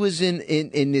 He was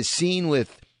in this scene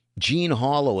with Jean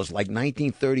Harlow was like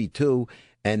 1932,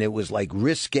 and it was like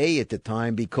risque at the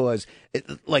time because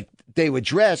they were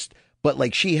dressed, but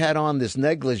like she had on this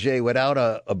negligee without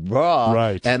a bra,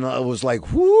 right? And it was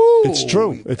like, whoo! It's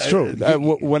true. It's true.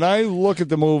 When I look at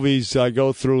the movies, I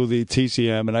go through the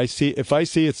TCM, and if I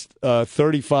see it's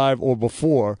 35 or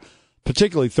before,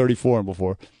 particularly 34 and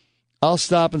before, I'll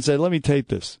stop and say, let me tape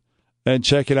this and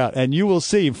check it out. And you will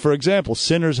see, for example,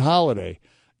 Sinner's Holiday.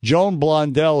 Joan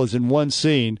Blondell is in one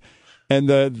scene, and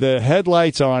the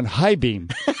headlights are on high beam.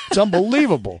 It's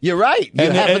unbelievable. You're right.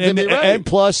 You happen to be right. And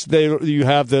plus, you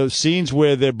have the scenes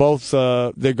where they're both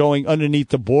they're going underneath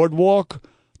the boardwalk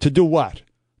to do what?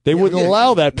 They wouldn't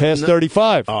allow that past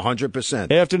 35. 100%.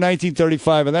 After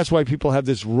 1935, and that's why people have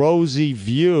this rosy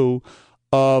view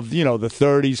of, the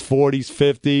 30s, 40s,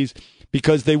 50s,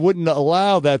 because they wouldn't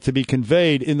allow that to be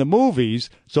conveyed in the movies,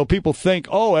 so people think,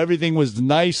 oh, everything was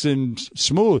nice and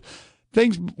smooth.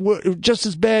 Things were just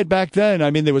as bad back then.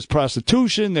 I mean, there was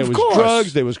prostitution, there was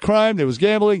drugs, there was crime, there was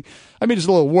gambling. I mean, it's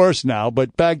a little worse now,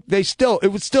 but back it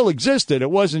still existed. It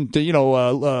wasn't,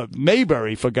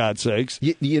 Mayberry, for God's sakes.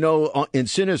 In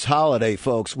Sinner's Holiday,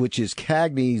 folks, which is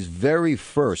Cagney's very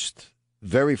first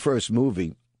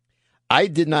movie, I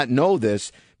did not know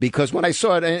this because when I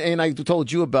saw it, and I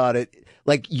told you about it,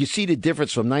 like you see the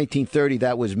difference from 1930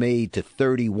 that was made to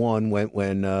 31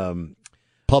 when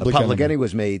Public Enemy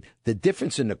was made. The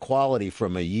difference in the quality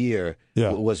from a year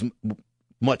was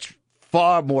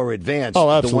far more advanced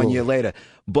than 1 year later.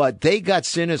 But they got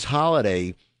Sinner's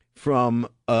Holiday from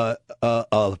a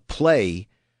play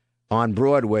on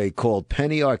Broadway called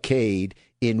Penny Arcade,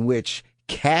 in which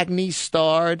Cagney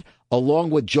starred along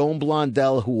with Joan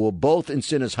Blondell, who were both in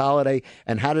Sinner's Holiday.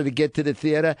 And how did it get to the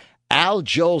theater? Al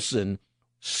Jolson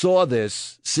saw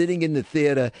this sitting in the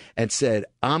theater and said,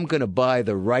 I'm going to buy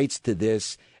the rights to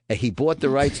this. And he bought the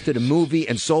rights to the movie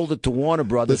and sold it to Warner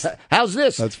Brothers. How's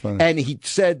this? That's funny. And he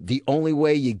said the only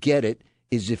way you get it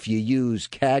is if you use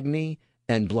Cagney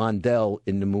and Blondell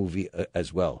in the movie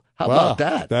as well. How about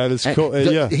that? That is cool.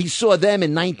 He saw them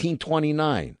in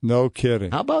 1929. No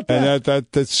kidding. How about that? And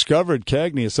that discovered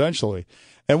Cagney, essentially.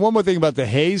 And one more thing about the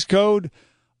Hays Code.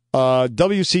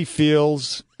 W.C.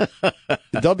 Fields.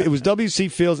 It was W.C.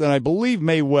 Fields and I believe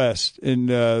Mae West in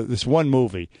this one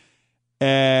movie.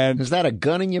 And is that a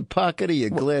gun in your pocket, or you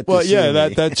glad to well, see yeah,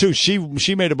 me? that too.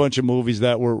 She made a bunch of movies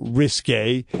that were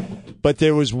risque, but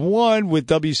there was one with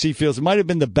W.C. Fields. It might have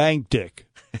been The Bank Dick.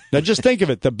 Now just think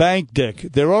of it, The Bank Dick.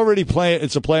 They're already playing.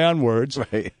 It's a play on words,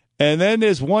 right? And then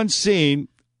there's one scene.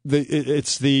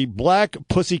 It's the Black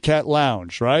Pussycat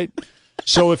Lounge, right?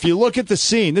 So if you look at the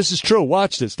scene, this is true.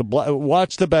 Watch this.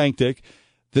 Watch The Bank Dick.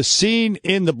 The scene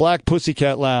in the Black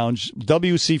Pussycat Lounge.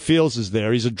 W.C. Fields is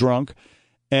there. He's a drunk.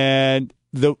 And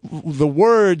the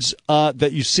words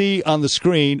that you see on the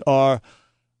screen are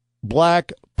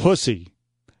Black Pussy,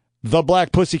 the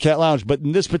Black Pussycat Lounge. But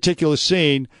in this particular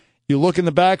scene, you look in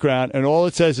the background, and all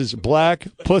it says is Black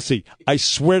Pussy. I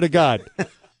swear to God.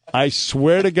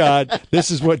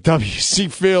 This is what W.C.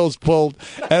 Fields pulled.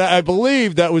 And I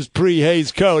believe that was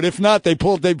pre-Hays Code. If not, they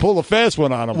pulled a fast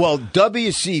one on him. Well,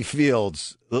 W.C.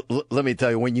 Fields, let me tell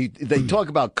you, they talk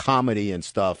about comedy and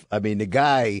stuff, I mean, the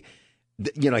guy...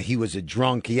 he was a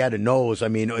drunk. He had a nose. I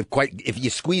mean, if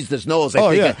you squeezed his nose,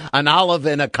 I think an olive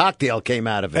and a cocktail came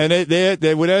out of it. And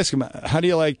they would ask him, how do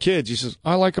you like kids? He says,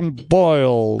 I like them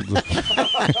boiled.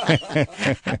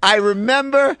 I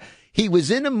remember he was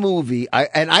in a movie,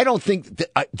 and I don't think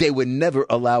they would never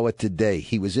allow it today.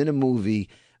 He was in a movie,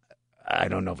 I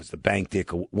don't know if it's The Bank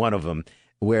Dick or one of them,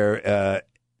 where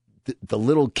the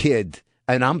little kid,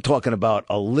 and I'm talking about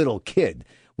a little kid,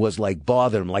 was like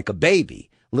bothering him like a baby.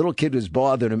 Little kid was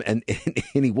bothering him, and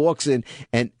he walks in,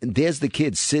 and there's the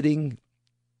kid sitting,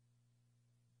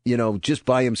 just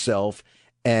by himself,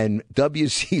 and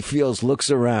W.C. Fields looks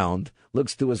around,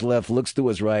 looks to his left, looks to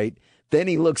his right, then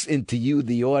he looks into you,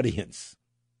 the audience,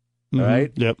 all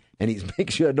right? Yep. And he's making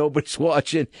sure nobody's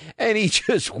watching, and he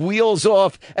just wheels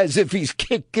off as if he's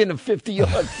kicking a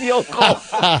 50-yard field goal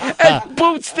and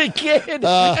boots the kid,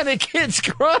 and the kid's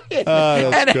crying.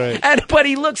 That's great. But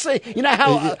he looks like,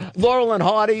 how Laurel and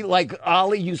Hardy, like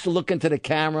Ollie, used to look into the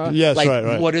camera? Yes, like,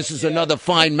 right. Well, this is another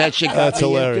fine match you got. That's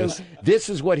hilarious. This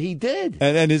is what he did.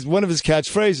 And one of his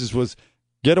catchphrases was,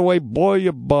 "Get away, boy,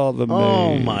 you bother me."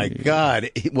 Oh, my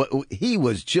God. He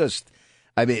was just,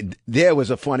 there was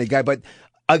a funny guy, but...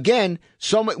 Again,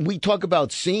 we talk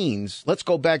about scenes. Let's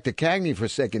go back to Cagney for a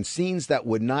second. Scenes that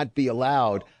would not be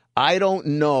allowed. I don't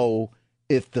know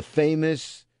if the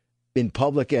famous, in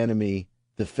Public Enemy,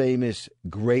 the famous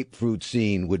grapefruit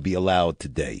scene would be allowed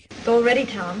today. Go ready,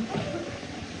 Tom.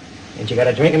 Ain't you got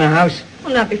a drink in the house?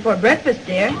 Well, not before breakfast,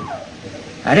 dear.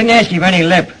 I didn't ask you for any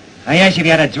lip. I asked you if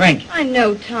you had a drink. I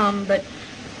know, Tom, but...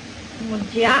 Well,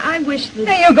 gee, I wish that...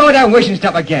 Hey, you go with that wishing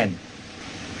stuff again.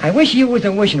 I wish you was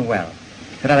a wishing well,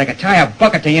 so that I could tie a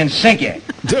bucket to you and sink you.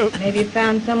 Maybe you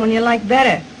found someone you like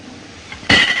better.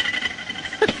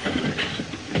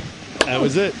 That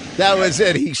was it. That was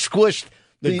it. He squished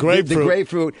the grapefruit. The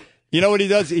grapefruit. You know what he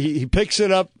does? He picks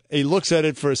it up, he looks at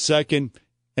it for a second,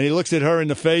 and he looks at her in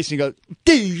the face, and he goes,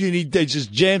 and he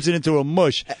just jams it into a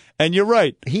mush. And you're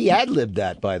right. He ad-libbed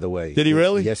that, by the way. Did he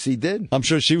really? Yes, he did. I'm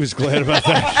sure she was glad about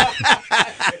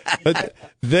that. But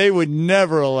they would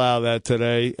never allow that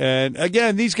today. And,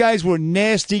 again, these guys were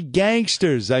nasty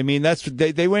gangsters. I mean,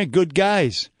 they weren't good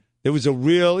guys. It was a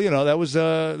real, that's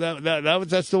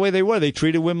the way they were. They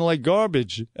treated women like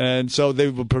garbage, and so they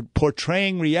were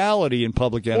portraying reality in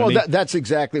Public Enemy. Well, that's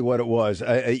exactly what it was.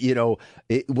 We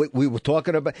were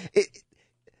talking about it.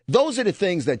 Those are the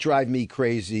things that drive me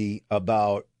crazy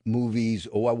about movies.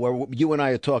 Or where you and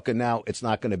I are talking now, it's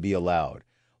not going to be allowed.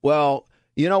 Well,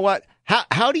 you know what?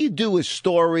 How do you do a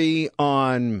story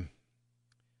on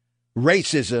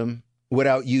racism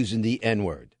without using the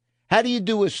N-word? How do you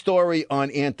do a story on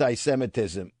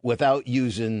anti-Semitism without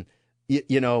using,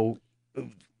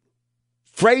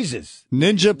 phrases?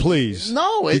 Ninja, please.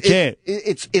 No, you can't.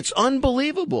 It's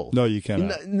unbelievable. No, you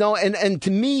cannot. No, and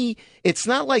to me, it's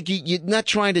not like you're not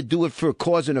trying to do it for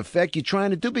cause and effect. You're trying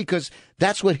to do because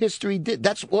that's what history did.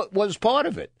 That's what was part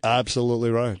of it.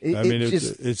 Absolutely right.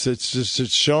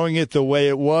 It's showing it the way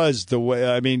it was.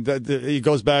 It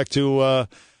goes back to.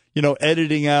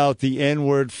 Editing out the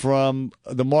N-word from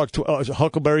the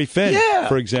Huckleberry Finn,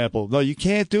 for example. No, you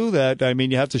can't do that. I mean,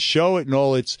 you have to show it in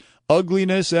all its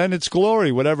ugliness and its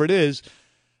glory, whatever it is.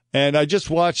 And I just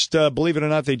watched, believe it or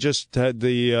not, they just had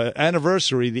the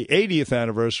anniversary, the 80th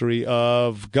anniversary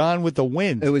of Gone with the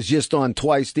Wind. It was just on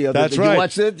twice the other day. That's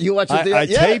right. You watched it? I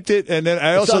taped it, and then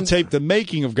I also taped the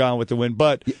making of Gone with the Wind.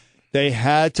 But they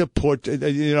had to put,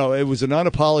 it was an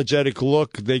unapologetic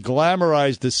look. They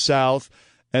glamorized the South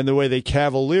and the way they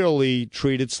cavalierly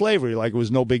treated slavery, like it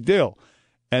was no big deal.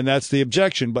 And that's the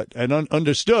objection.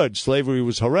 Understood, slavery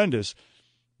was horrendous.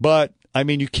 But, I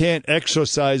mean, you can't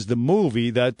exorcise the movie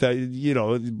you got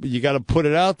to put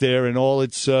it out there in all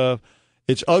its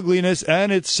ugliness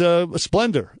and its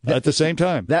splendor at the same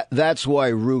time. That's why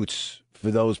Roots,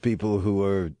 for those people who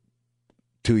are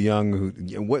too young,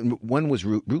 when was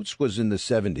Roots? Roots was in the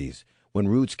 70s. When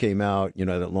Roots came out,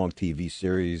 that long TV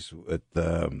series with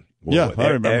I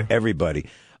remember everybody.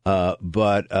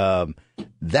 But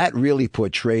that really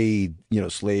portrayed,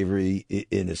 slavery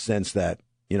in a sense that,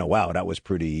 wow, that was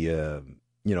pretty,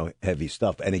 heavy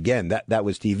stuff. And again, that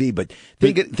was TV. But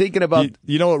thinking about,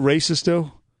 you know what racists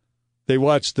do? They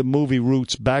watch the movie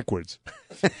Roots backwards.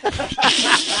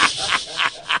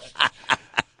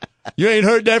 You ain't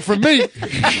heard that from me.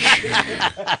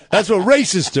 That's what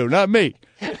racists do, not me.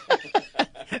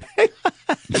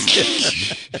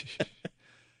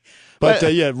 But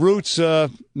Roots, no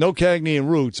Cagney and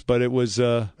Roots, but it was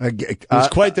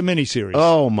quite the miniseries.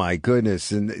 Oh my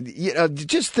goodness! And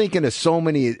just thinking of so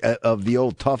many of the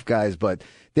old tough guys, but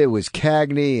there was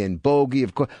Cagney and Bogey,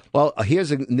 of course. Well,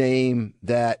 here's a name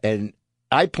and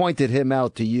I pointed him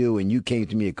out to you, and you came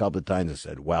to me a couple of times and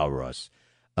said, "Wow, Russ."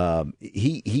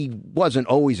 He wasn't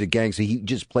always a gangster. He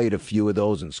just played a few of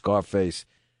those in Scarface.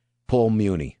 Paul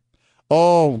Muni.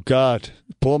 Oh, God.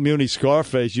 Paul Muni,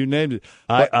 Scarface, you named it.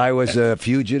 I was a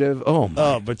fugitive. Oh, my.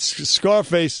 Oh, but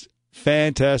Scarface,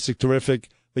 fantastic, terrific.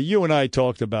 But you and I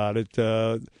talked about it.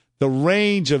 The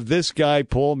range of this guy,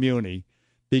 Paul Muni,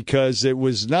 because it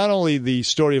was not only the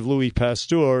story of Louis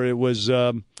Pasteur, it was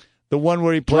the one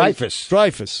where he played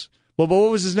Dreyfus. Well, but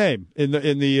what was his name in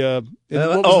the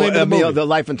The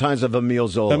Life and Times of Emile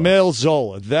Zola. Emile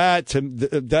Zola. That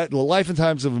The Life and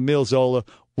Times of Emile Zola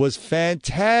was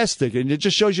fantastic, and it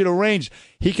just shows you the range.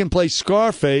 He can play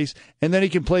Scarface, and then he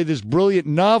can play this brilliant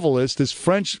novelist,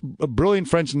 brilliant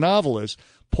French novelist.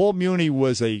 Paul Muni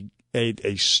was a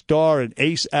star, an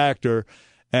ace actor,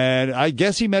 and I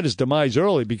guess he met his demise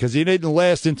early because he didn't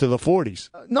last into the 40s.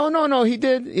 No, he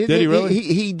did. Did he really?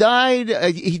 He died.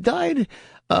 He died.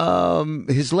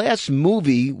 His last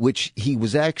movie, which he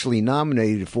was actually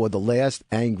nominated for, The Last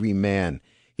Angry Man.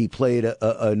 He played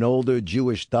an older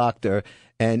Jewish doctor.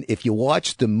 And if you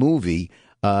watch the movie,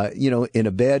 in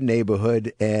a bad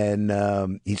neighborhood,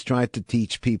 and he's trying to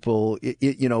teach people,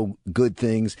 good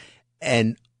things,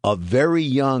 and a very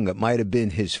young, it might have been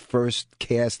his first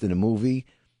cast in a movie,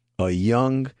 a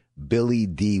young Billy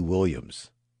D.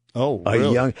 Williams. Oh,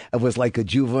 really? It was like a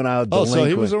juvenile delinquent. Oh, so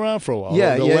he was around for a while.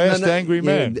 Yeah, the last angry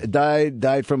man. Yeah,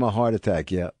 died from a heart attack.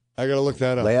 Yeah. I got to look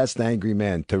that up. Last Angry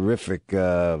Man, terrific.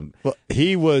 Well,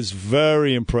 he was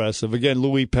very impressive. Again,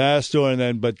 Louis Pastor, and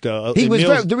then he was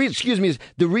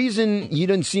the reason you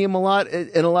didn't see him a lot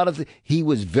in a lot of he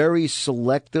was very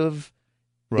selective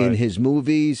in his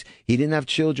movies. He didn't have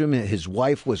children. His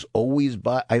wife was always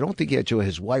by. I don't think he had children.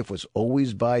 His wife was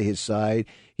always by his side.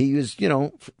 He was,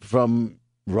 from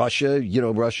Russia,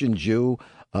 Russian Jew.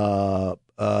 Yeah,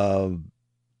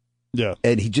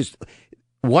 and he just.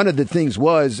 One of the things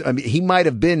was, he might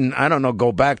have been, I don't know,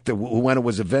 go back to when it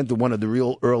was invented, one of the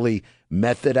real early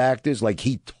method actors. Like,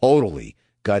 he totally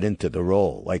got into the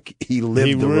role. Like, he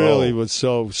lived the role. He really was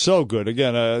so good.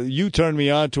 Again, you turned me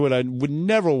on to it. I would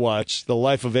never watch The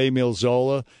Life of Emile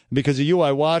Zola. Because of you,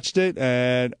 I watched it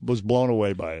and was blown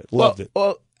away by it. Loved it.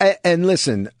 Well, and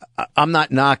listen, I'm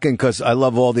not knocking because I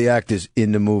love all the actors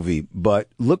in the movie, but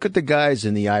look at the guys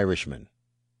in The Irishman.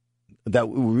 That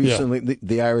recently,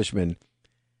 The Irishman.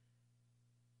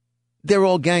 They're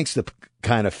all gangster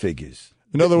kind of figures.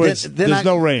 In other words, there's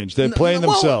no range. They're playing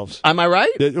themselves. Am I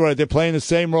right? They're playing the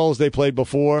same roles they played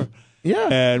before. Yeah.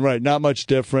 And not much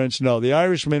difference. No, The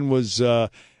Irishman was, and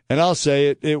I'll say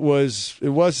it. It was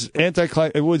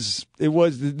anti-climax.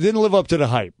 It didn't live up to the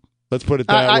hype. Let's put it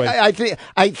that way.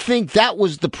 I think that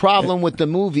was the problem with the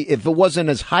movie. If it wasn't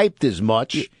as hyped as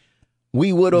much,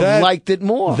 we would have liked it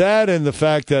more. That and the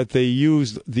fact that they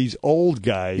used these old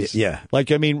guys. Yeah.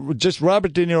 Just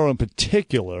Robert De Niro in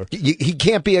particular. He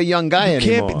can't be a young guy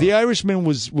anymore. The Irishman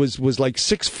was like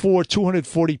 6'4",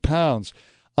 240 pounds.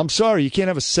 I'm sorry, you can't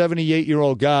have a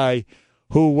 78-year-old guy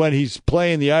who, when he's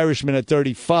playing the Irishman at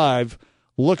 35,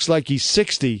 looks like he's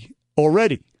 60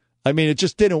 already. It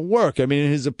just didn't work.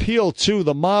 His appeal to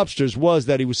the mobsters was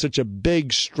that he was such a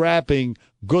big, strapping,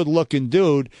 good-looking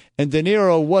dude, and De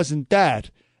Niro wasn't that.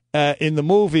 In the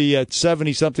movie at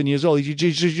 70-something years old, you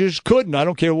just couldn't. I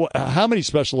don't care how many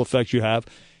special effects you have.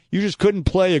 You just couldn't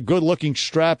play a good-looking,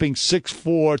 strapping,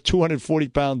 6'4",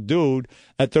 240-pound dude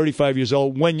at 35 years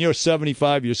old when you're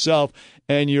 75 yourself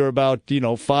and you're about,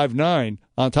 5'9"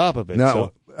 on top of it.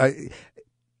 No,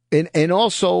 and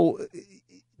also...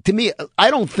 To me,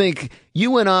 I don't think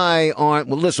you and I aren't.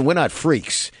 Well, listen, we're not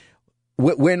freaks.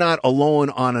 We're not alone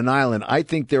on an island. I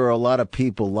think there are a lot of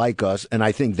people like us, and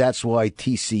I think that's why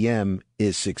TCM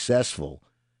is successful.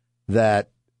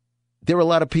 That there are a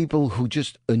lot of people who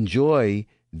just enjoy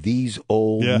these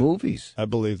old movies. I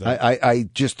believe that. I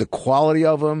just the quality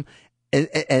of them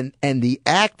and the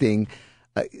acting.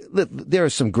 There are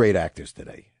some great actors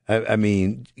today.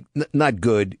 Not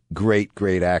good,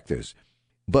 great actors.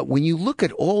 But when you look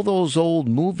at all those old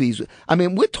movies,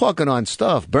 we're talking on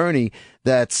stuff, Bernie,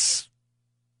 that's,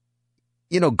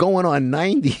 going on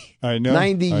 90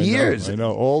 years. I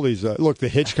know. All these, look, the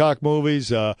Hitchcock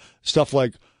movies, stuff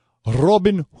like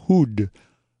Robin Hood,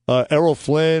 Errol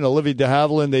Flynn, Olivia de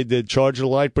Havilland, they did Charge of the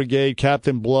Light Brigade,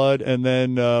 Captain Blood, and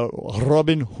then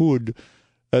Robin Hood.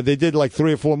 They did like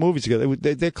 3 or 4 movies together.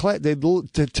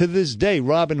 To this day,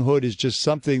 Robin Hood is just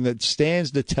something that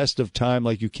stands the test of time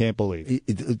like you can't believe.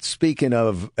 Speaking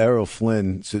of Errol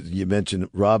Flynn, so you mentioned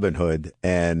Robin Hood,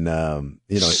 and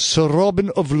Sir Robin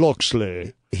of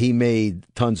Locksley. He made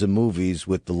tons of movies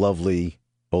with the lovely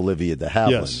Olivia de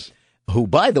Havilland, who,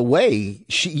 by the way,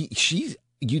 she's.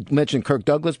 You mentioned Kirk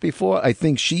Douglas before. I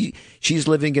think she's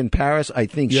living in Paris. I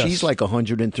think she's like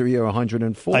 103 or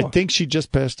 104. I think she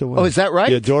just passed away. Oh, is that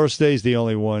right? Yeah, Doris Day's the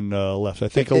only one left. I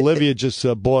think Olivia just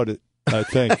bought it, I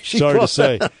think. Sorry to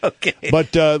say. Okay.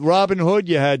 But Robin Hood,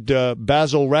 you had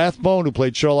Basil Rathbone, who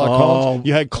played Sherlock Holmes.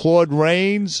 You had Claude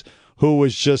Rains, who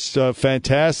was just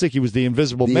fantastic. He was the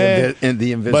Invisible Man. And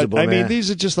the Invisible Man.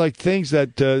 These are just like things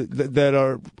that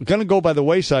are going to go by the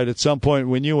wayside at some point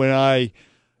when you and I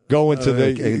go into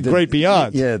the great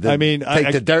beyond. Yeah,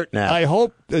 take the dirt now. I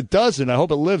hope it doesn't. I hope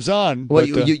it lives on. Well,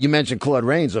 you mentioned Claude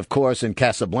Rains, of course, in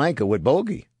Casablanca with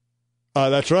Bogey.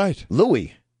 That's right.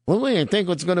 Louis, I think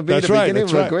it's going to be beginning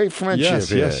of a great friendship.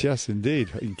 Yes, indeed.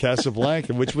 In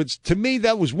Casablanca, which to me,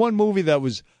 that was one movie that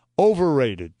was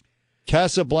overrated.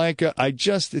 Casablanca,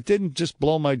 it didn't just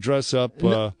blow my dress up.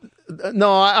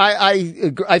 No,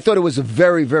 I thought it was a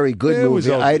very, very good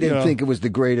movie. I didn't think it was the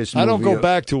greatest movie. I don't go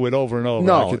back to it over and over.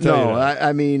 No.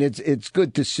 It's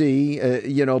good to see,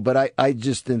 but I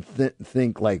just didn't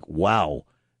think like, wow,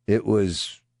 it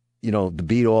was, the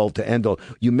beat all to end all.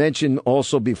 You mentioned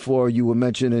also before, you were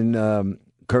mentioning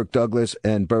Kirk Douglas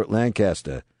and Burt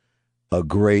Lancaster, a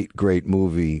great, great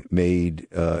movie made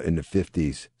in the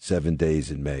 50s, 7 Days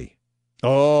in May.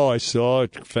 Oh, I saw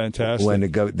it. Fantastic. When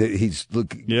he's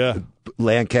looking,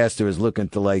 Lancaster is looking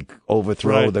to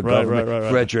overthrow the government.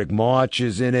 Right. Frederick March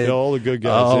is in it. Yeah, all the good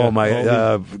guys. Oh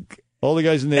my! All the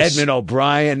guys in there. Edmund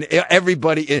O'Brien,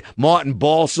 everybody, Martin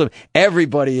Balsam,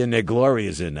 everybody in their glory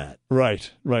is in that.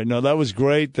 Right. No, that was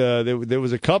great. There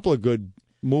was a couple of good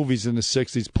movies in the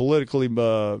 60s, politically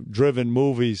driven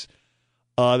movies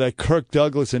that Kirk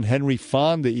Douglas and Henry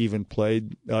Fonda even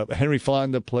played. Henry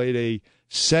Fonda played a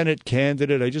Senate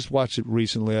candidate. I just watched it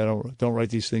recently. I don't write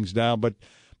these things down, but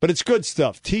it's good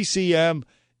stuff. TCM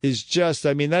is just,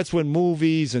 that's when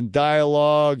movies and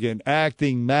dialogue and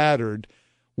acting mattered.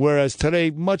 Whereas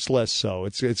today, much less so.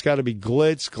 It's got to be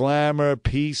glitz, glamour,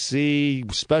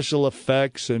 PC, special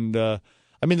effects, and the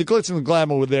glitz and the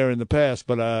glamour were there in the past.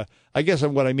 But I guess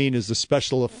what I mean is the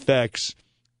special effects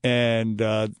and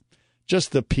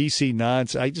just the PC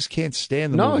nonsense. I just can't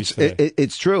stand the movies today.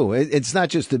 It's true. It's not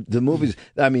just the movies.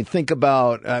 Think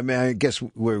about. I guess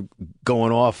we're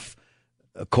going off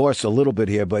course a little bit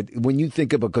here, but when you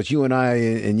think about, because you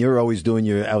and you're always doing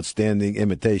your outstanding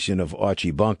imitation of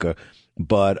Archie Bunker.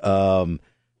 But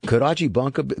could Archie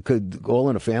Bunker, could All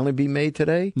in the Family be made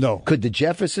today? No. Could the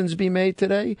Jeffersons be made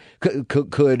today? Could of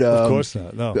course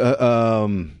not.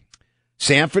 No.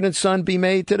 Sanford and Son be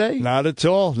made today? Not at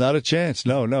all. Not a chance.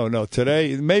 No.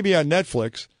 Today, maybe on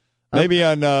Netflix, maybe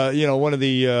on one of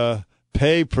the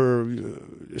pay per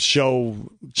show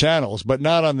channels, but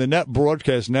not on the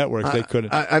broadcast networks. They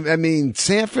couldn't.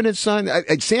 Sanford and Son.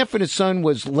 Sanford and Son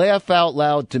was laugh out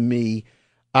loud to me.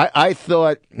 I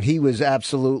thought he was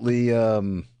absolutely. He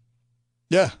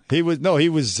was. No, he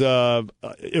was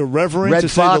irreverent. Red to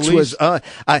Fox say the least.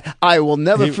 was. I will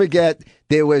never forget.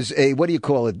 There was a, what do you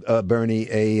call it, Bernie?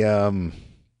 A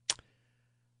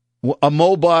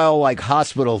mobile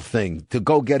hospital thing to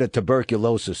go get a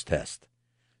tuberculosis test.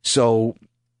 So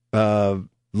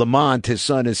Lamont, his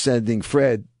son, is sending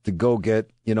Fred to go get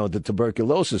the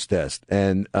tuberculosis test,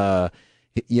 and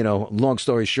long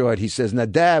story short, he says, now,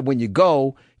 Dad, when you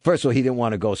go, first of all, he didn't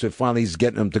want to go, so finally he's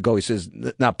getting him to go. He says,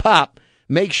 now, Pop,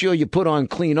 make sure you put on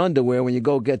clean underwear when you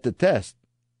go get the test.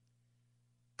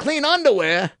 Clean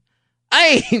underwear?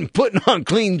 I ain't putting on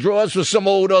clean drawers for some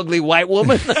old ugly white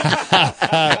woman.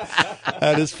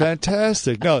 That is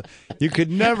fantastic. No, you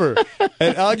could never.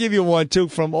 And I'll give you one, too,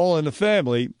 from All in the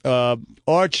Family.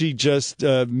 Archie just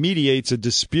mediates a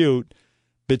dispute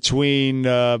between...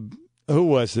 who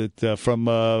was it from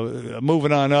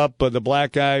Moving On Up? The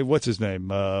black guy, what's his name?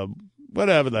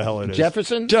 Whatever the hell it is.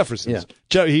 Jefferson? Jefferson.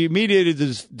 Yeah. He mediated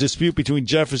this dispute between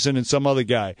Jefferson and some other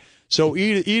guy. So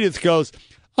Edith goes,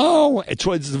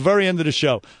 towards the very end of the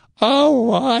show,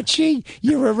 oh, Archie,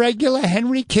 you're a regular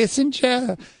Henry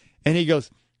Kissinger. And he goes,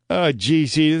 oh,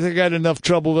 geez, Edith, I got enough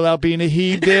trouble without being a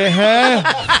Hebe there,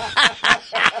 huh?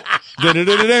 And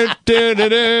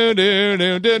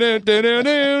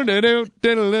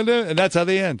that's how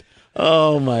they end.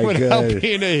 Oh, my God. Without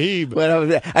being a Hebe.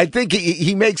 Well, I think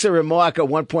he makes a remark at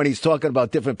one point. He's talking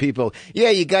about different people. Yeah,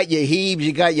 you got your Hebes,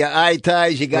 you got your eye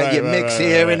ties, you got your mix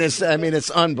here. And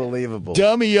it's unbelievable.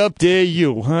 Dummy up there,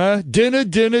 you, huh?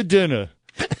 Dinner.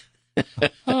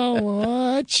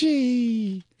 Oh,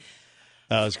 Archie.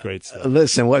 That was great stuff.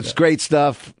 Listen, what's great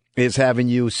stuff is having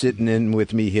you sitting in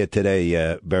with me here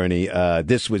today, Bernie.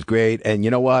 This was great. And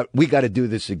you know what? We got to do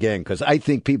this again because I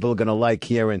think people are going to like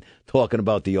hearing talking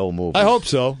about the old movies. I hope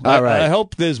so. All right. I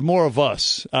hope there's more of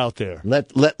us out there.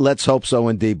 Let's hope so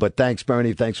indeed. But thanks,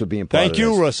 Bernie. Thanks for being part of this.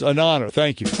 Thank you, Russ. An honor.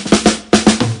 Thank you.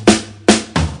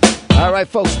 All right,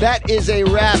 folks, that is a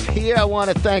wrap here. I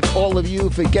want to thank all of you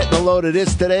for getting a load of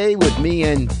this today with me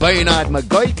and Bernard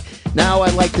McGoik. Now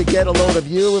I'd like to get a load of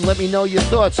you and let me know your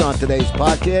thoughts on today's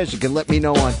podcast. You can let me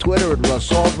know on Twitter at Russ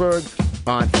Salzberg,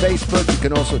 on Facebook. You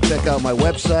can also check out my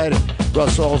website at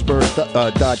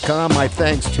russsalzberg.com. My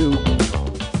thanks to,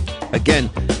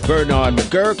 again, Bernard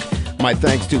McGurk. My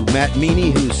thanks to Matt Meany,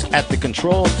 who's at the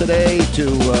controls today, to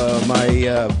my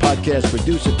podcast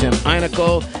producer, Tim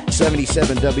Einicle,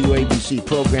 77 WABC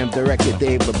program director,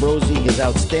 Dave Labrosi, his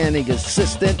outstanding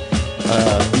assistant,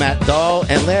 Matt Dahl,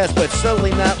 and last but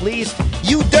certainly not least,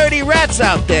 you dirty rats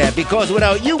out there, because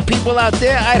without you people out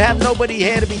there, I'd have nobody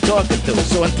here to be talking to.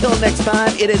 So until next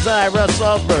time, it is I, Russ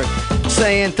Salzberg,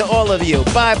 saying to all of you,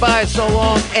 bye-bye, so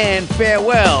long, and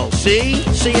farewell. See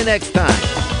you next time.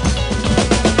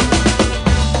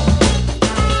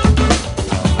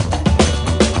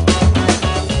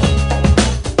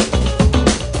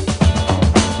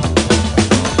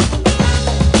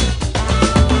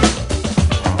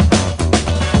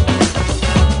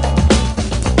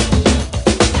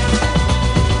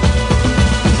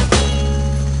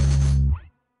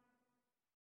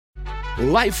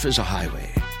 Life is a highway,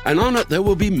 and on it there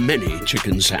will be many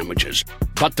chicken sandwiches.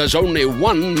 But there's only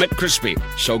one McCrispy.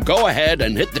 So go ahead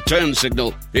and hit the turn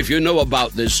signal if you know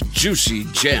about this juicy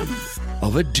gem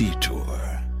of a detour.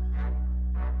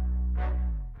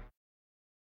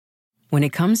 When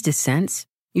it comes to scents,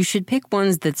 you should pick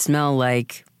ones that smell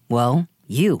like, well,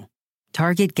 you.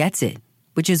 Target gets it,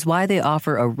 which is why they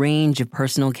offer a range of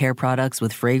personal care products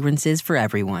with fragrances for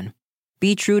everyone.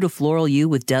 Be true to floral you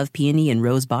with Dove Peony and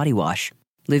Rose Body Wash.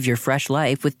 Live your fresh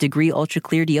life with Degree Ultra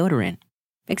Clear Deodorant.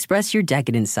 Express your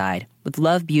decadent side with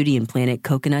Love Beauty and Planet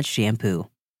Coconut Shampoo.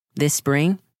 This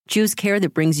spring, choose care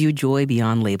that brings you joy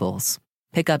beyond labels.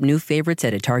 Pick up new favorites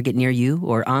at a Target near you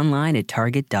or online at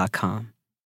Target.com.